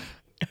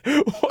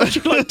would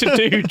you like to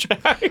do,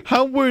 Jack?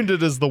 How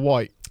wounded is the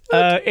white?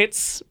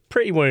 It's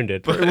pretty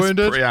wounded. But wounded?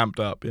 it's pretty amped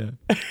up, yeah.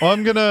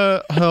 I'm going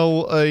to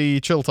hurl a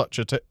chill touch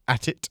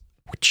at it,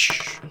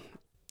 which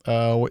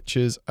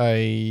is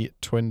a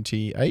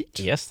 28.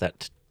 Yes,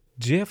 that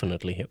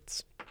definitely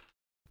hits.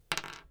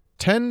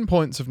 10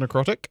 points of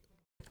necrotic.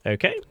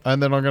 Okay.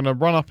 And then I'm going to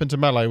run up into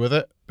melee with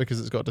it because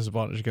it's got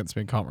disadvantage against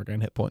me and can't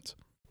regain hit points.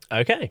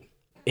 Okay.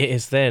 It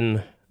is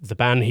then the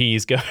ban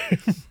he's go.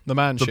 The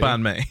man The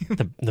ban me.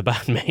 the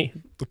ban me.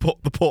 The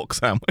pork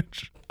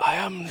sandwich. I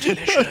am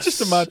delicious.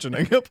 Just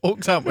imagining a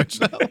pork sandwich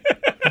now.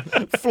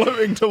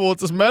 Floating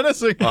towards us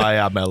menacingly. I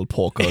am El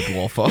Porco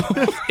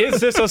Dwarfo.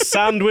 Is this a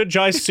sandwich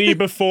I see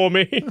before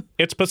me?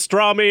 It's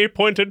pastrami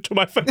pointed to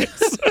my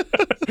face.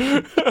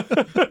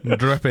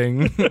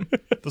 Dripping.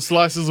 The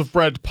slices of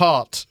bread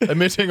part,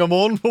 emitting a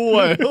mournful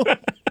wail.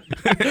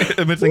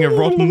 Emitting a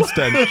rotten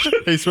stench.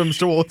 He swims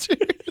towards you.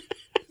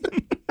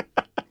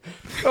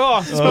 Oh,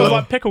 it smells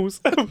like pickles.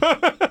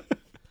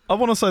 I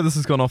want to say this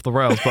has gone off the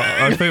rails, but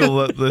I feel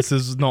that this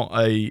is not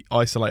a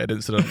isolated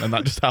incident and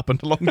that just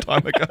happened a long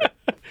time ago.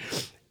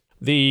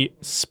 The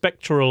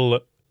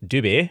spectral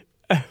doobie,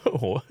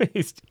 or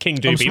he's King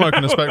Doobie. I'm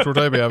smoking a spectral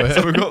doobie over So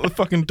here. we've got the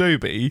fucking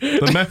doobie,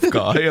 the meth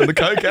guy, and the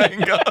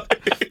cocaine guy.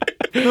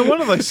 No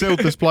wonder they sealed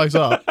this place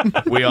up.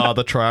 We are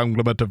the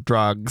trianglement of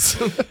drugs.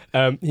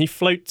 He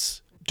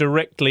floats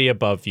directly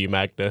above you,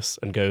 Magnus,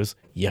 and goes,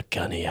 "You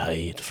can't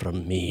hide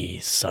from me,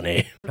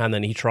 sonny." And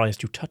then he tries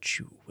to touch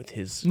you with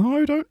his...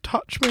 No, don't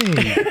touch me.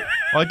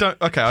 I don't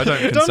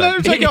consent. Don't let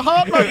him take your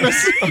heart,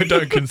 Magnus. I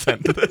don't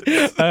consent to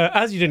this.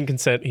 as you didn't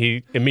consent,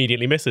 he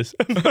immediately misses.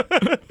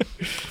 I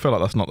feel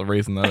like that's not the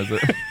reason, though, is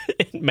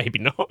it? Maybe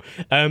not.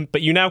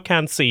 But you now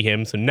can see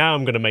him, so now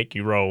I'm going to make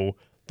you roll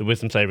the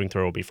wisdom saving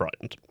throw or be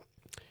frightened.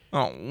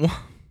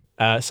 Oh.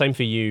 Same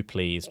for you,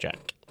 please,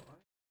 Jack.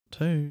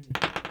 2.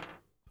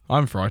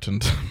 I'm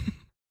frightened.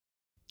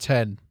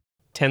 10.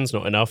 10's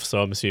not enough,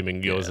 so I'm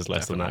assuming yours is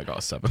less than Definitely that. I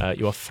got a 7.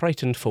 You are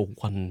frightened for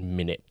 1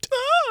 minute.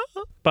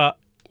 But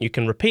you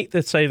can repeat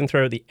the saving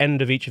throw at the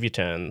end of each of your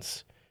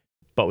turns,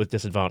 but with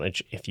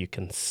disadvantage if you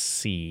can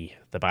see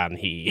the ban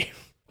he.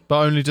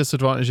 But only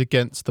disadvantage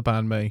against the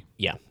ban me.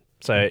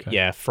 So, Okay.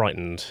 yeah,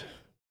 frightened.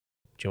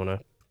 Do you want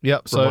to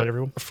Yep, so remind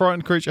everyone? a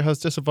frightened creature has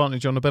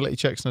disadvantage on ability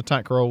checks and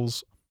attack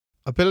rolls.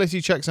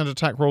 Ability checks and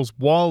attack rolls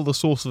while the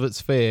source of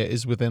its fear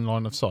is within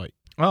line of sight.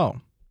 Oh.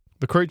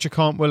 The creature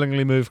can't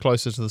willingly move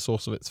closer to the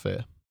source of its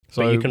fear.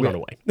 So But you can run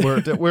away.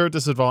 we're at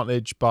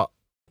disadvantage, but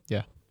yeah.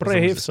 as long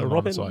as Brave it's Sir in line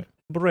of Robin sight.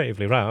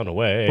 bravely ran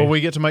away. But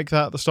we get to make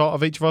that at the start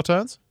of each of our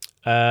turns?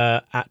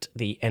 At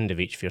the end of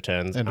each of your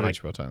turns. End of and each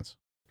of our turns.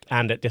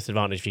 And at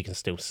disadvantage if you can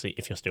still see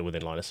if you're still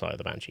within line of sight of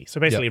the banshee.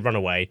 So basically run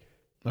away,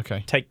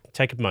 Okay.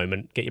 take a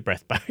moment, get your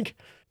breath back.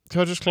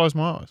 Can I just close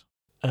my eyes?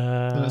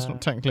 Then it's Uh,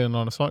 not technically in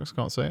line of sight 'cause I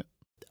can't see it.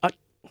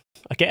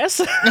 I guess.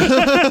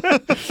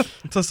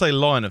 To say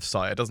line of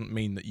sight, it doesn't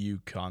mean that you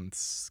can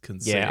see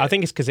Yeah, it. I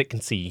think it's because it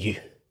can see you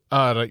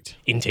Right.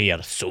 into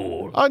your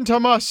soul. Unto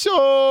my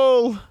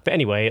soul! But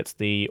anyway, it's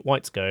the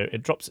white's go.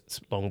 It drops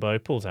its longbow,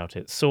 pulls out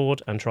its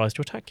sword, and tries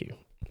to attack you.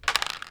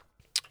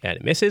 And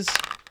it misses.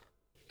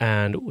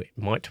 And it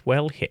might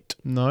well hit.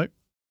 No.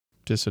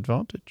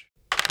 Disadvantage.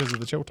 Because of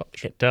the chill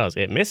touch. It does.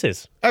 It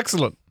misses.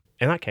 Excellent.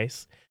 In that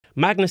case,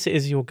 Magnus, it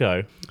is your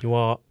go. You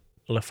are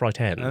left right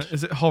end.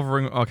 Is it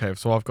hovering? Okay,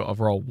 so I've got to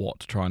roll what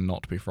to try and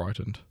not be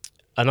frightened?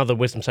 Another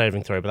wisdom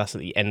saving throw, but that's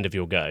at the end of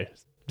your go.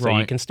 So you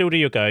Right. can still do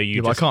your go.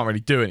 Yeah, but I can't really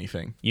do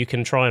anything. You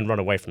can try and run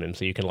away from him,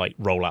 so you can like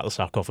roll out the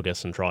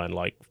sarcophagus and try and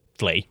like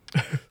flee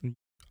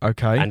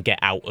Okay. and get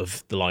out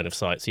of the line of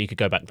sight. So you could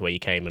go back to where you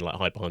came and like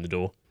hide behind the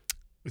door.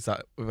 Is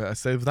that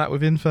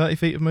within 30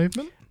 feet of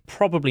movement?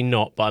 Probably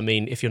not, but I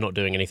mean, if you're not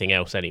doing anything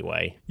else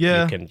anyway,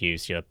 Yeah. you can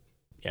use your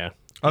you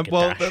can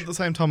Well, dash. at the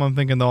same time, I'm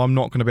thinking though I'm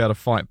not going to be able to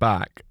fight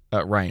back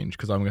at range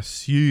because I'm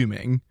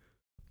assuming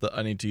that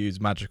I need to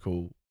use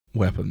magical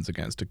weapons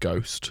against a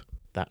ghost,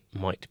 That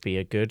might be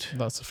a good.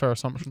 That's a fair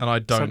assumption. and I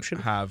don't Assumption.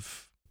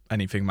 have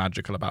anything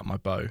magical about my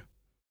bow.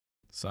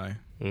 So,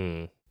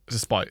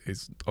 despite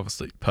his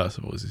obviously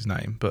Percival is his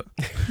name, but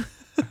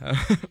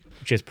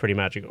Which is pretty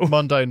magical.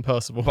 Mundane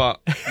Percival. but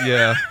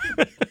yeah,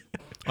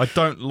 I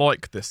don't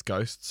like this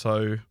ghost.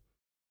 So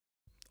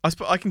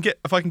I can get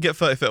if I can get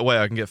 30 feet away,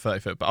 I can get 30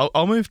 feet, but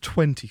I'll move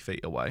 20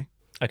 feet away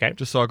Okay,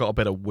 just so I got a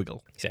bit of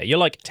wiggle. so you're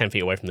like 10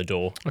 feet away from the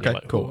door. You're Okay,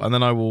 like, cool. "Ooh." And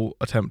then I will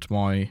attempt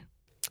my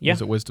Yeah.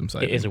 was it wisdom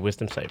saving? It is a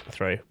wisdom saving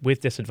throw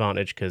with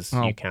disadvantage because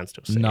Oh, you can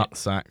still see nut it.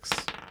 sacks.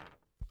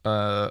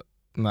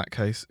 In that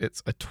case,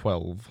 it's a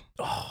 12.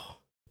 Oh,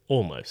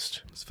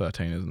 almost. It's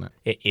 13, isn't it?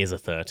 It is a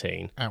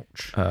 13.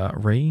 Ouch.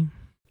 Re?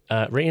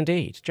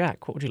 Indeed.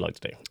 Jack, what would you like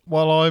to do?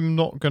 Well, I'm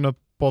not going to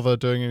bother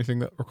doing anything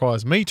that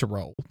requires me to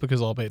roll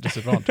because I'll be at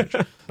disadvantage.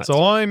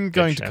 So I'm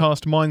going to shout.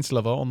 cast Mind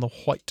Sliver on the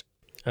white.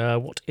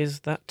 What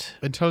is that?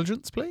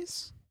 Intelligence,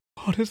 please.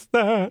 What is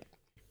that?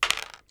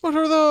 What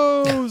are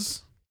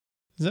those?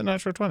 Is it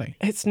natural 20?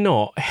 It's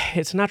not.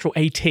 It's a natural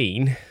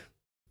 18.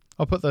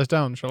 I'll put those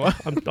down, shall I?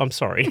 I'm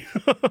sorry.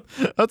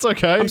 That's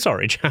okay. I'm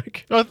sorry,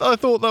 Jack. I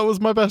thought that was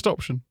my best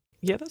option.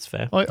 Yeah, that's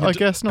fair. I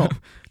guess not.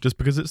 Just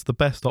because it's the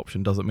best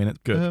option doesn't mean it's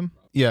good.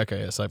 Yeah, okay,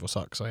 yeah, save or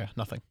suck, so yeah,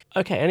 nothing.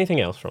 Okay, anything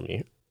else from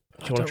you?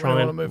 Do you want to try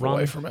really and want to move run?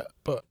 away from it,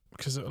 but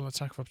because it'll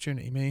attack of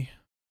opportunity me.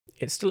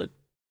 Is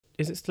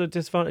it still a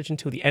disadvantage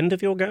until the end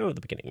of your go or the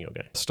beginning of your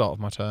go? Start of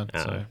my turn,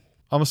 Ah. so I'm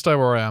gonna stay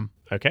where I am.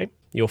 Okay.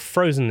 You're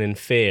frozen in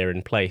fear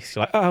in place.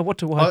 You're like, what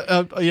do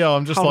I... Yeah,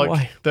 I'm just How like, do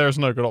I- there's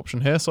no good option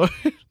here, so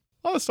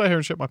I'll stay here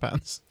and shit my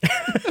pants.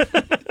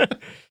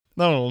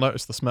 No one will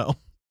notice the smell.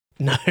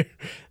 No.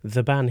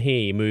 The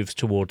Banhee moves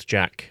towards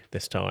Jack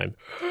this time.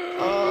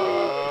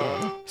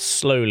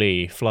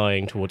 Slowly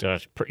flying towards you.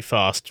 Pretty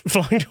fast.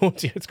 Flying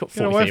towards you. It's got 40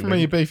 Get away feet from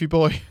me, you beefy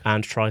boy.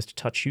 and tries to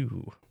touch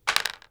you.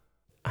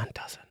 And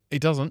doesn't. He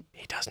doesn't.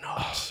 He does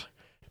not.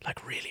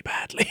 Like really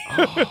badly.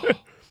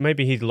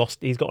 Maybe he's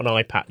got an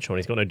eye patch on.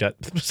 He's got no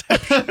depth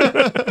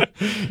perception.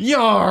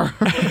 Yar!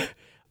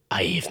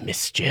 I've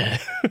missed you.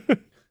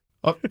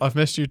 I've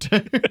missed you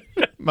too.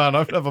 Man,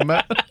 I've never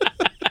met.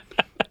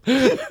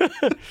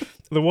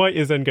 The white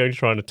is then going to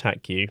try and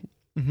attack you,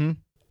 Mm-hmm.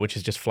 which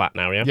is just flat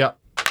now, yeah? Yeah.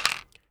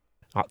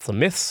 That's a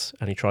miss,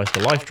 and he tries to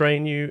life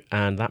drain you,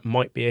 and that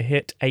might be a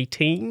hit.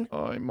 18.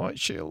 I might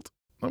shield.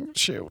 I'm gonna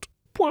shield.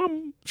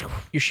 Wham!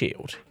 You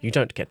shield. You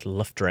don't get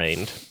life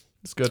drained.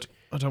 It's good.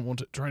 I don't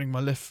want it draining my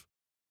lift.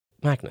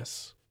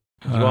 Magnus,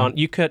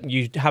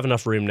 you have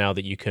enough room now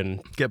that you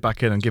can. Get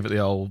back in and give it the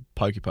old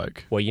pokey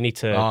poke. Well, you need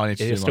to. I need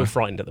to You're do still my-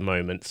 frightened at the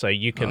moment, so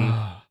you can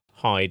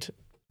hide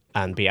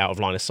and be out of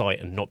line of sight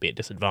and not be at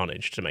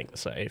disadvantage to make the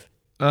save.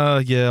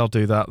 Yeah, I'll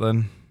do that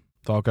then.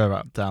 So I'll go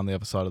right down the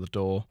other side of the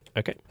door.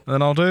 Okay. And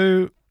then I'll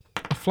do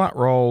a flat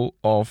roll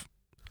of...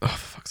 Oh, for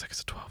fuck's sake,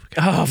 it's a 12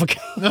 again. Oh, for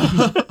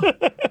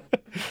God.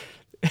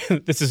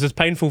 This is as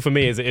painful for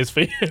me as it is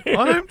for you.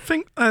 I don't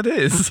think that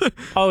is.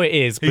 Oh, it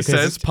is. He because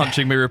says,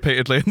 punching me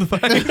repeatedly in the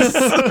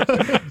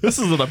face. This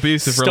is an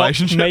abusive Stop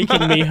relationship.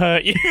 making me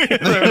hurt you.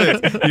 There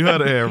it is. You heard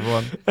it here,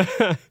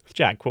 everyone.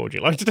 Jack, what would you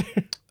like to do?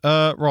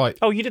 Right.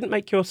 Oh, you didn't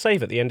make your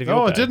save at the end of your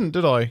Oh, I go. didn't,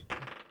 did I?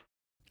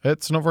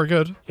 It's not very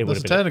good. It would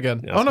That's have a been 10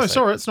 again. I was Oh, no, gonna say.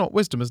 sorry, it's not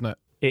wisdom, isn't it?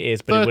 It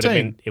is, but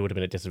 13. it would have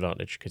been a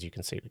disadvantage because you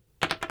can see it.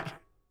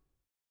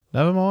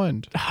 Never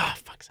mind. Ah,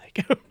 fuck's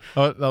sake.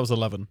 Oh, that was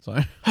 11, so.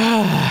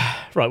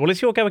 Right, well, it's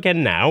your go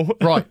again now.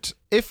 Right.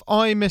 If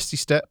I Misty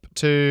Step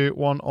to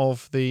one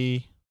of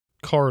the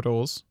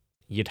corridors,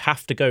 You'd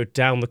have to go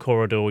down the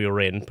corridor you're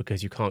in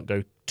because you can't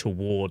go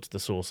towards the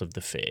source of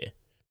the fear,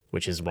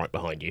 which is right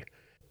behind you.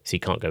 So you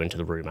can't go into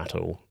the room at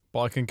all.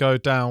 but I can go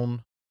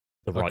down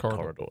The The right corridor.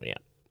 corridor, yeah.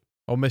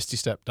 or Misty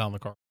Step down the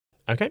corridor.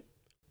 Okay.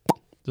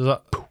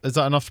 Is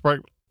that enough to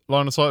break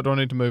line of sight, or do I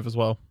need to move as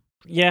well?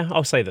 Yeah,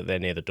 I'll say that they're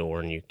near the door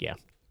and yeah.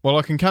 Well,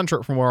 I can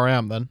cantrip from where I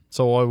am then,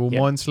 so I will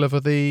Yeah. mind sliver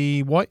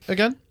the white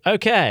again.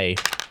 Okay.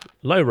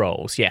 Low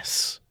rolls,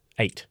 yes.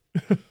 8.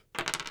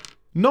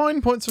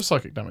 9 points of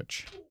psychic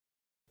damage.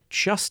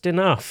 Just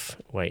enough.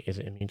 Wait, is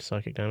it immune to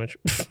psychic damage?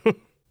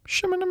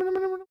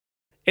 Shimmin-a-min-a-min-a-min.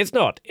 It's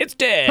not. It's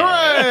dead.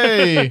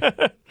 Hooray!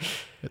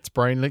 Its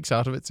brain leaks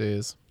out of its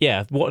ears.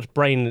 Yeah, what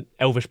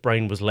elvish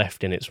brain was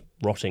left in its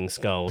rotting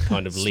skull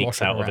kind of leaks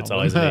Sloshing out of its around.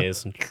 eyes and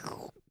ears and it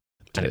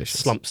Delicious.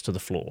 slumps to the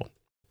floor.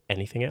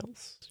 Anything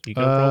else? You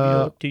go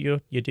roll your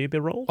do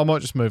your roll? I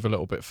might just move a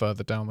little bit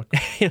further down the.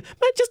 Yeah,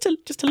 just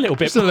a little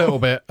bit. Just a little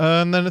bit,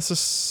 and then it's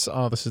this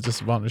is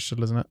disadvantage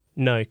still, isn't it?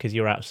 No, because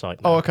you're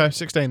outside now. Oh, okay,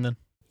 16 then.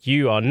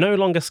 You are no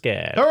longer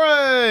scared.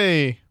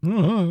 Hooray!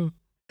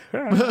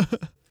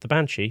 The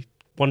Banshee,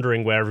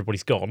 wondering where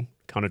everybody's gone,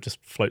 kind of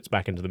just floats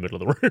back into the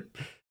middle of the room.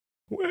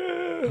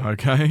 Where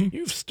Okay.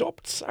 you've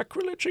stopped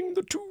sacrileging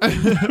the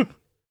tomb.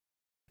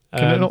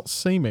 Can it not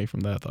see me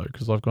from there though?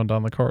 Because I've gone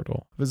down the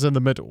corridor. If it's in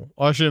the middle,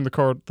 I assume the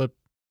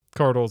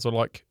corridors are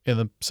like in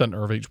the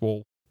center of each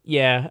wall.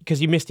 Yeah,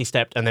 because you misty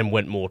stepped and then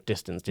went more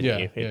distance, didn't Yeah,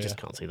 you? It yeah, just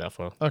yeah. can't see that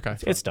far. Okay,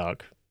 It's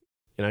dark.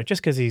 You know,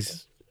 just because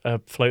he's a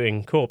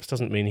floating corpse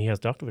doesn't mean he has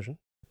dark vision.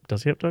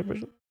 Does he have dark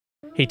vision?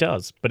 He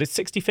does, but it's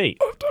 60 feet.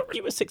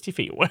 You were 60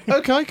 feet away.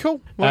 okay,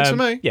 cool. Works for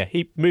me. Yeah,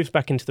 he moves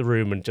back into the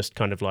room and just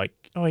kind of like,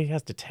 oh, he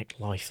has detect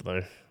life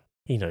though.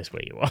 He knows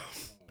where you are.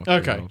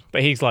 Okay.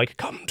 But he's like,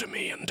 come to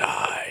me and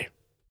die.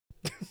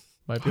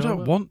 Maybe I don't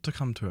will. want to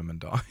come to him and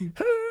die.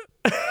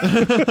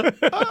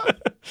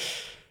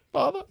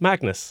 Father.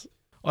 Magnus,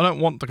 I don't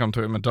want to come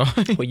to him and die.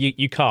 well,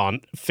 you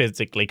can't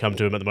physically come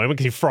to him at the moment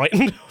because you're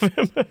frightened of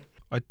him.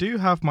 I do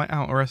have my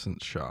outer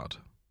essence shard,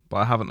 but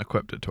I haven't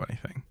equipped it to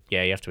anything.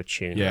 Yeah, you have to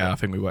attune. Yeah, I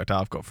think we worked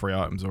out I've got 3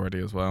 items already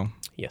as well,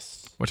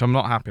 Yes. which I'm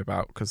not happy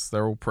about because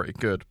they're all pretty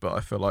good, but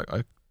I feel like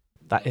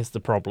That is the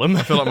problem.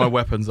 I feel like my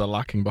weapons are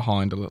lacking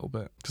behind a little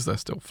bit because they're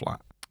still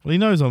flat. Well, he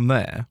knows I'm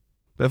there,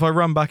 but if I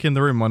run back in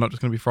the room, am I not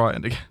just going to be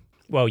frightened again?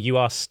 Well, you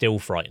are still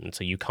frightened,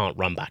 so you can't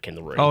run back in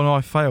the room. Oh no, I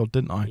failed,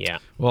 didn't I? Yeah,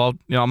 Well,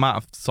 I'm out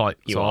of sight,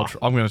 You so are.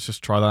 I'm going to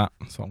just try that.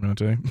 That's what I'm going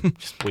to do.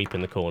 just weep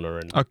in the corner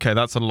and... Okay,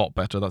 that's a lot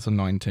better. That's a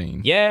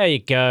 19. Yeah, there you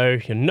go.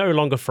 You're no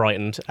longer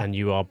frightened, and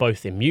you are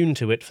both immune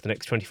to it for the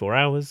next 24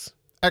 hours.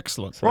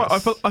 Excellent. So Right,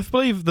 that's- I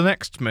believe the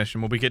next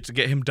mission will be to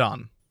get him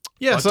done.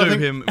 Yes, I I do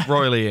think him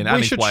royally in, we and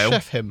he's should whale.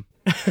 chef him.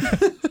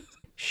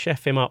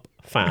 Chef him up,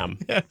 fam.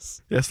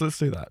 Yes. Yes, let's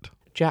do that.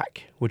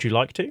 Jack, would you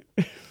like to?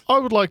 I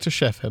would like to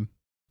chef him.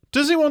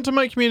 Does he want to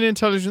make me an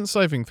intelligence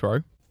saving throw?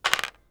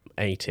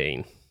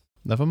 18.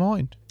 Never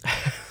mind.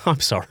 I'm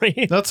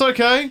sorry. That's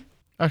okay.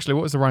 Actually,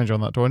 what is the range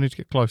on that? Do I need to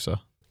get closer?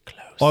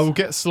 Close. I will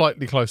get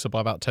slightly closer by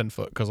about 10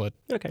 foot because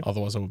Okay.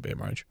 otherwise I would be in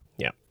range.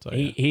 Yeah. So,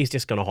 He's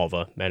just going to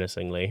hover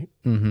menacingly,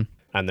 Mm-hmm.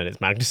 and then it's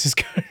Magnus's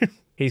go.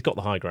 He's got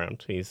the high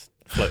ground. He's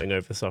floating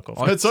over the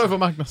sock-off. It's over,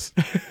 Magnus.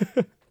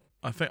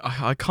 I think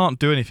I can't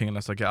do anything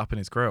unless I get up in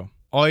his grill.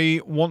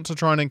 I want to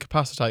try and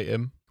incapacitate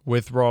him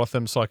with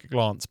Ralathim's Psychic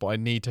Lance, but I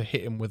need to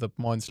hit him with a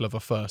Mind Sliver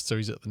first so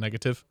he's at the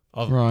negative.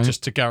 Right.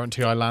 Just to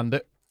guarantee I land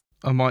it.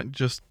 I might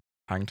just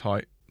hang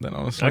tight then,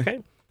 honestly. Okay.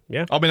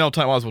 Yeah. I mean, I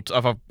might as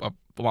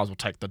well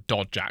take the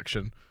dodge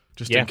action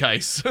just Yeah. in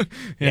case.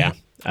 Yeah.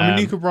 I mean,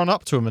 you could run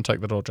up to him and take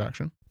the dodge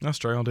action. That's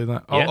true. I'll do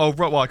that. Yeah.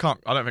 Well, I can't.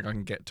 I don't think I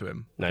can get to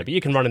him. No, but you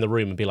can run in the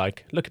room and be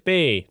like, look at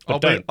me. But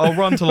don't. I'll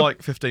run to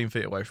like 15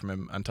 feet away from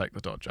him and take the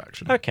dodge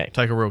action. Okay.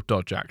 Take a real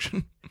dodge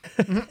action.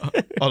 I don't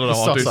know. I'll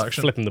Sus do.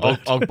 action. Flipping the I'll,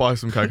 bird. I'll buy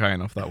some cocaine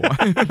off that one.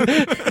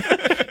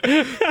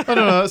 I don't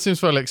know, that seems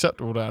fairly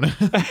acceptable down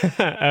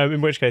here.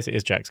 In which case it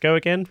is Jack's go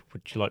again.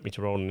 Would you like me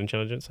to roll an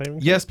intelligence saving?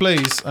 Yes,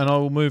 please. And I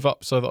will move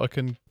up so that I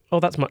can... Oh,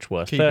 that's much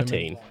worse. Keep him in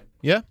 13.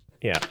 Yeah?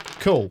 Yeah.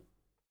 Cool.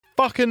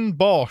 Fucking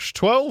bosh.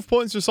 12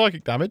 points of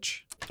psychic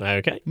damage.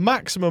 Okay.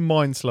 Maximum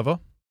Mind Sliver.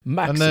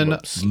 Maximum.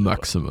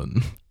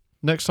 Maximum.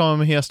 Next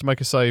time he has to make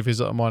a save, he's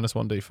at a minus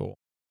 1d4.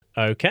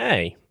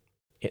 Okay.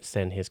 It's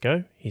then his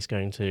go. He's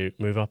going to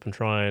move up and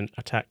try and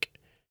attack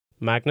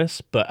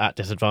Magnus, but at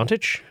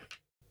disadvantage.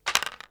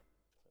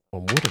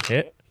 One would have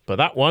hit, but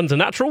that one's a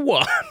natural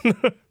 1.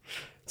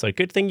 So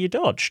good thing you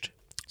dodged.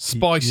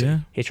 Spicy. Yeah.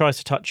 He tries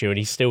to touch you and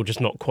he's still just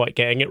not quite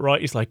getting it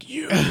right. He's like,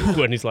 you.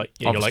 And he's like,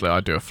 yeah, you're Obviously, like, I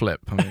do a flip.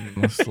 I mean,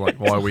 that's like,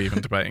 why are we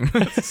even debating?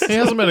 He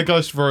hasn't been a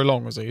ghost for very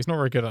long, has he? He's not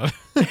very good at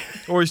it.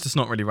 Or he's just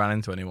not really ran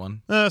into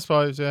anyone. I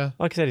suppose, yeah.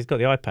 like I said, he's got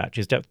the eye patch.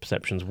 His depth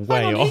perception's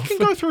way Hang on, off. he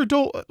can go through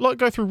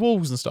go through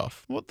walls and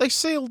stuff. What, they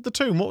sealed the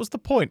tomb. What was the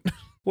point?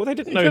 Well, they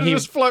didn't He know could have he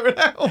just floated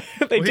out.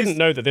 They Well, didn't he's-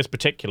 know that this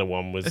particular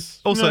one was.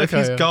 Also, No, if okay,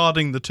 he's yeah.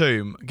 guarding the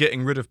tomb,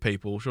 getting rid of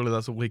people, surely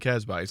that's all he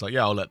cares about. He's like,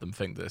 yeah, I'll let them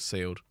think that it's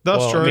sealed. That's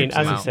well, true. I mean,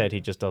 as he Wow. said,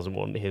 he just doesn't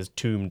want his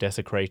tomb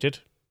desecrated.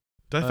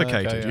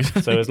 Defecated, Okay, you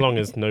yeah. So as long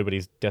as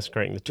nobody's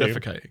desecrating the tomb,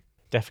 Defecating.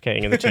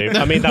 defecating in the tomb.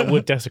 I mean, that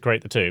would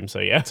desecrate the tomb. So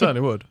yeah, It certainly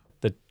would.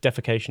 the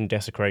defecation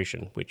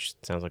desecration, which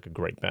sounds like a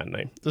great band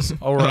name. This,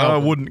 I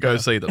wouldn't go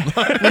see them.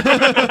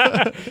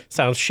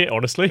 Sounds shit,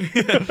 honestly.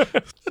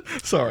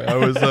 Sorry, I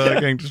was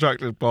getting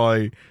distracted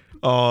by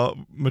our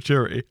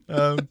maturity.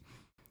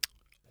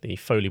 The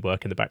Foley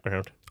work in the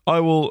background.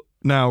 I will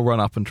now run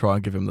up and try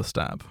and give him the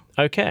stab.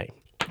 Okay.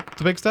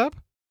 The big stab?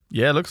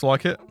 Yeah, looks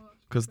like it.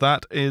 Because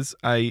that is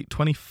a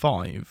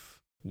 25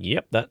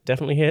 Yep, that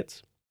definitely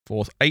hits.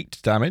 for 8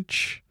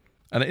 damage.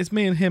 And it is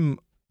me and him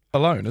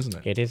alone, isn't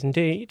it? It is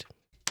indeed.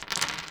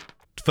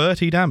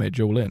 30 damage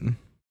all in.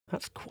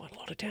 That's quite a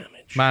lot of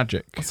damage.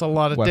 Magic. That's a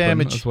lot of weapon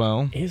damage. as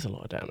well. It is a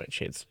lot of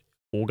damage. It's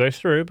all goes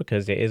through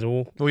because it is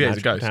all Well, yeah,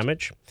 he's a magical ghost.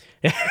 damage.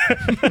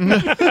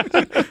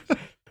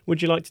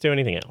 Would you like to do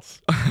anything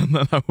else? And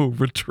then I will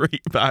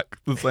retreat back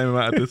the same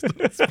amount of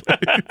distance,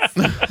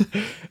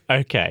 please.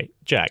 Okay,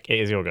 Jack, it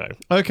is your go.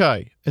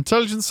 Okay.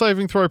 Intelligence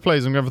saving throw,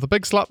 please. I'm going for the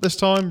big slap this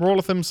time.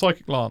 Ralathim's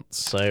Psychic Lance.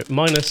 So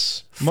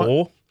minus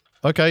 4.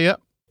 Okay,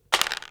 yep.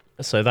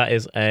 So that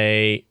is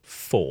a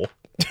 4.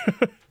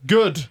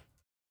 Good.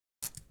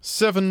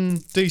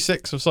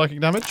 7d6 of psychic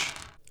damage.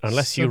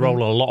 Unless you 7.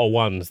 roll a lot of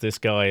ones, this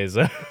guy is.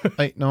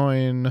 8,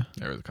 9,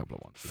 There is a couple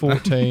of ones.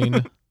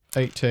 14,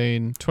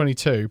 18,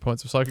 22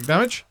 points of psychic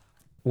damage.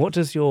 What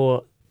does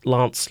your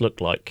lance look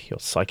like? Your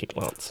psychic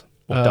lance?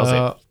 What does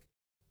it?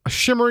 A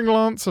shimmering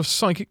lance of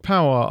psychic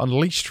power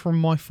unleashed from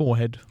my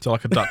forehead. So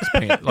like a duck's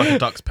penis. Like a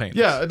duck's penis.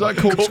 Yeah, like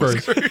corkscrew.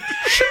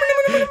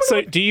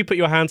 So do you put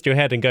your hands to your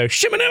head and go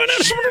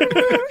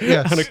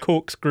Yes. and a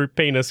corkscrew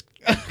penis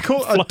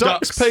A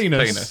duck's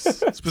penis.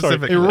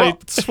 Specifically.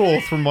 Erupts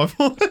forth from my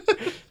forehead.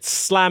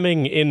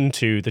 slamming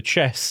into the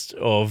chest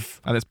of.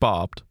 And it's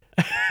barbed.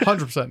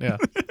 100%, yeah.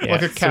 Yeah,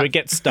 Like a so cat. it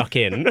gets stuck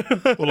in.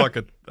 Or like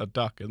a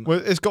duck, isn't it?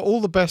 Well, it's got all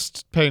the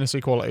best penis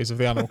qualities of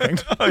the animal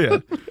kingdom. Oh, yeah.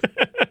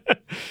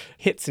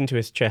 Hits into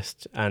his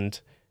chest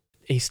and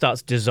he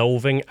starts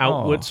dissolving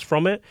outwards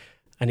from it.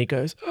 And he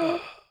goes,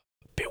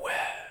 beware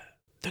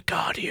the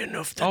guardian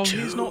of the Oh, tomb.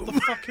 he's not the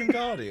fucking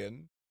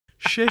guardian.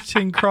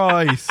 Shitting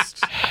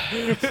Christ.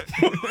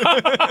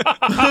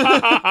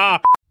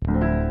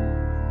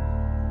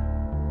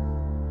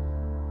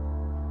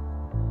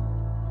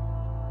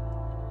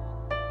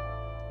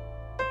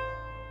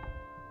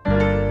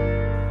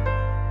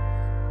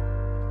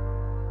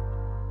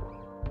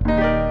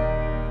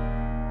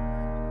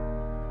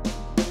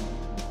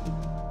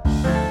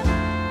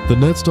 The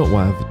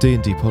Nerds.wav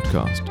D&D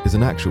podcast is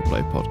an actual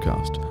play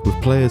podcast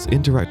with players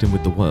interacting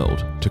with the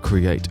world to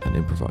create an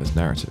improvised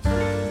narrative.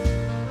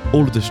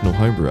 All additional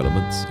homebrew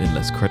elements,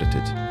 unless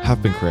credited,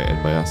 have been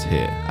created by us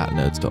here at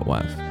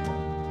Nerds.wav.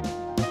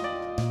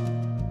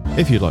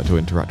 If you'd like to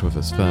interact with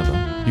us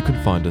further, you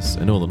can find us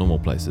in all the normal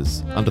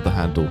places under the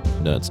handle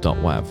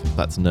nerds.wav,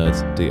 that's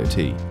nerds,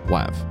 D-O-T,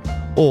 wav,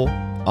 or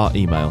our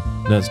email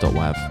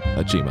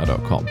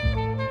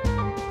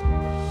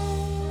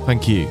nerds.wav@gmail.com.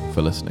 Thank you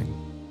for listening.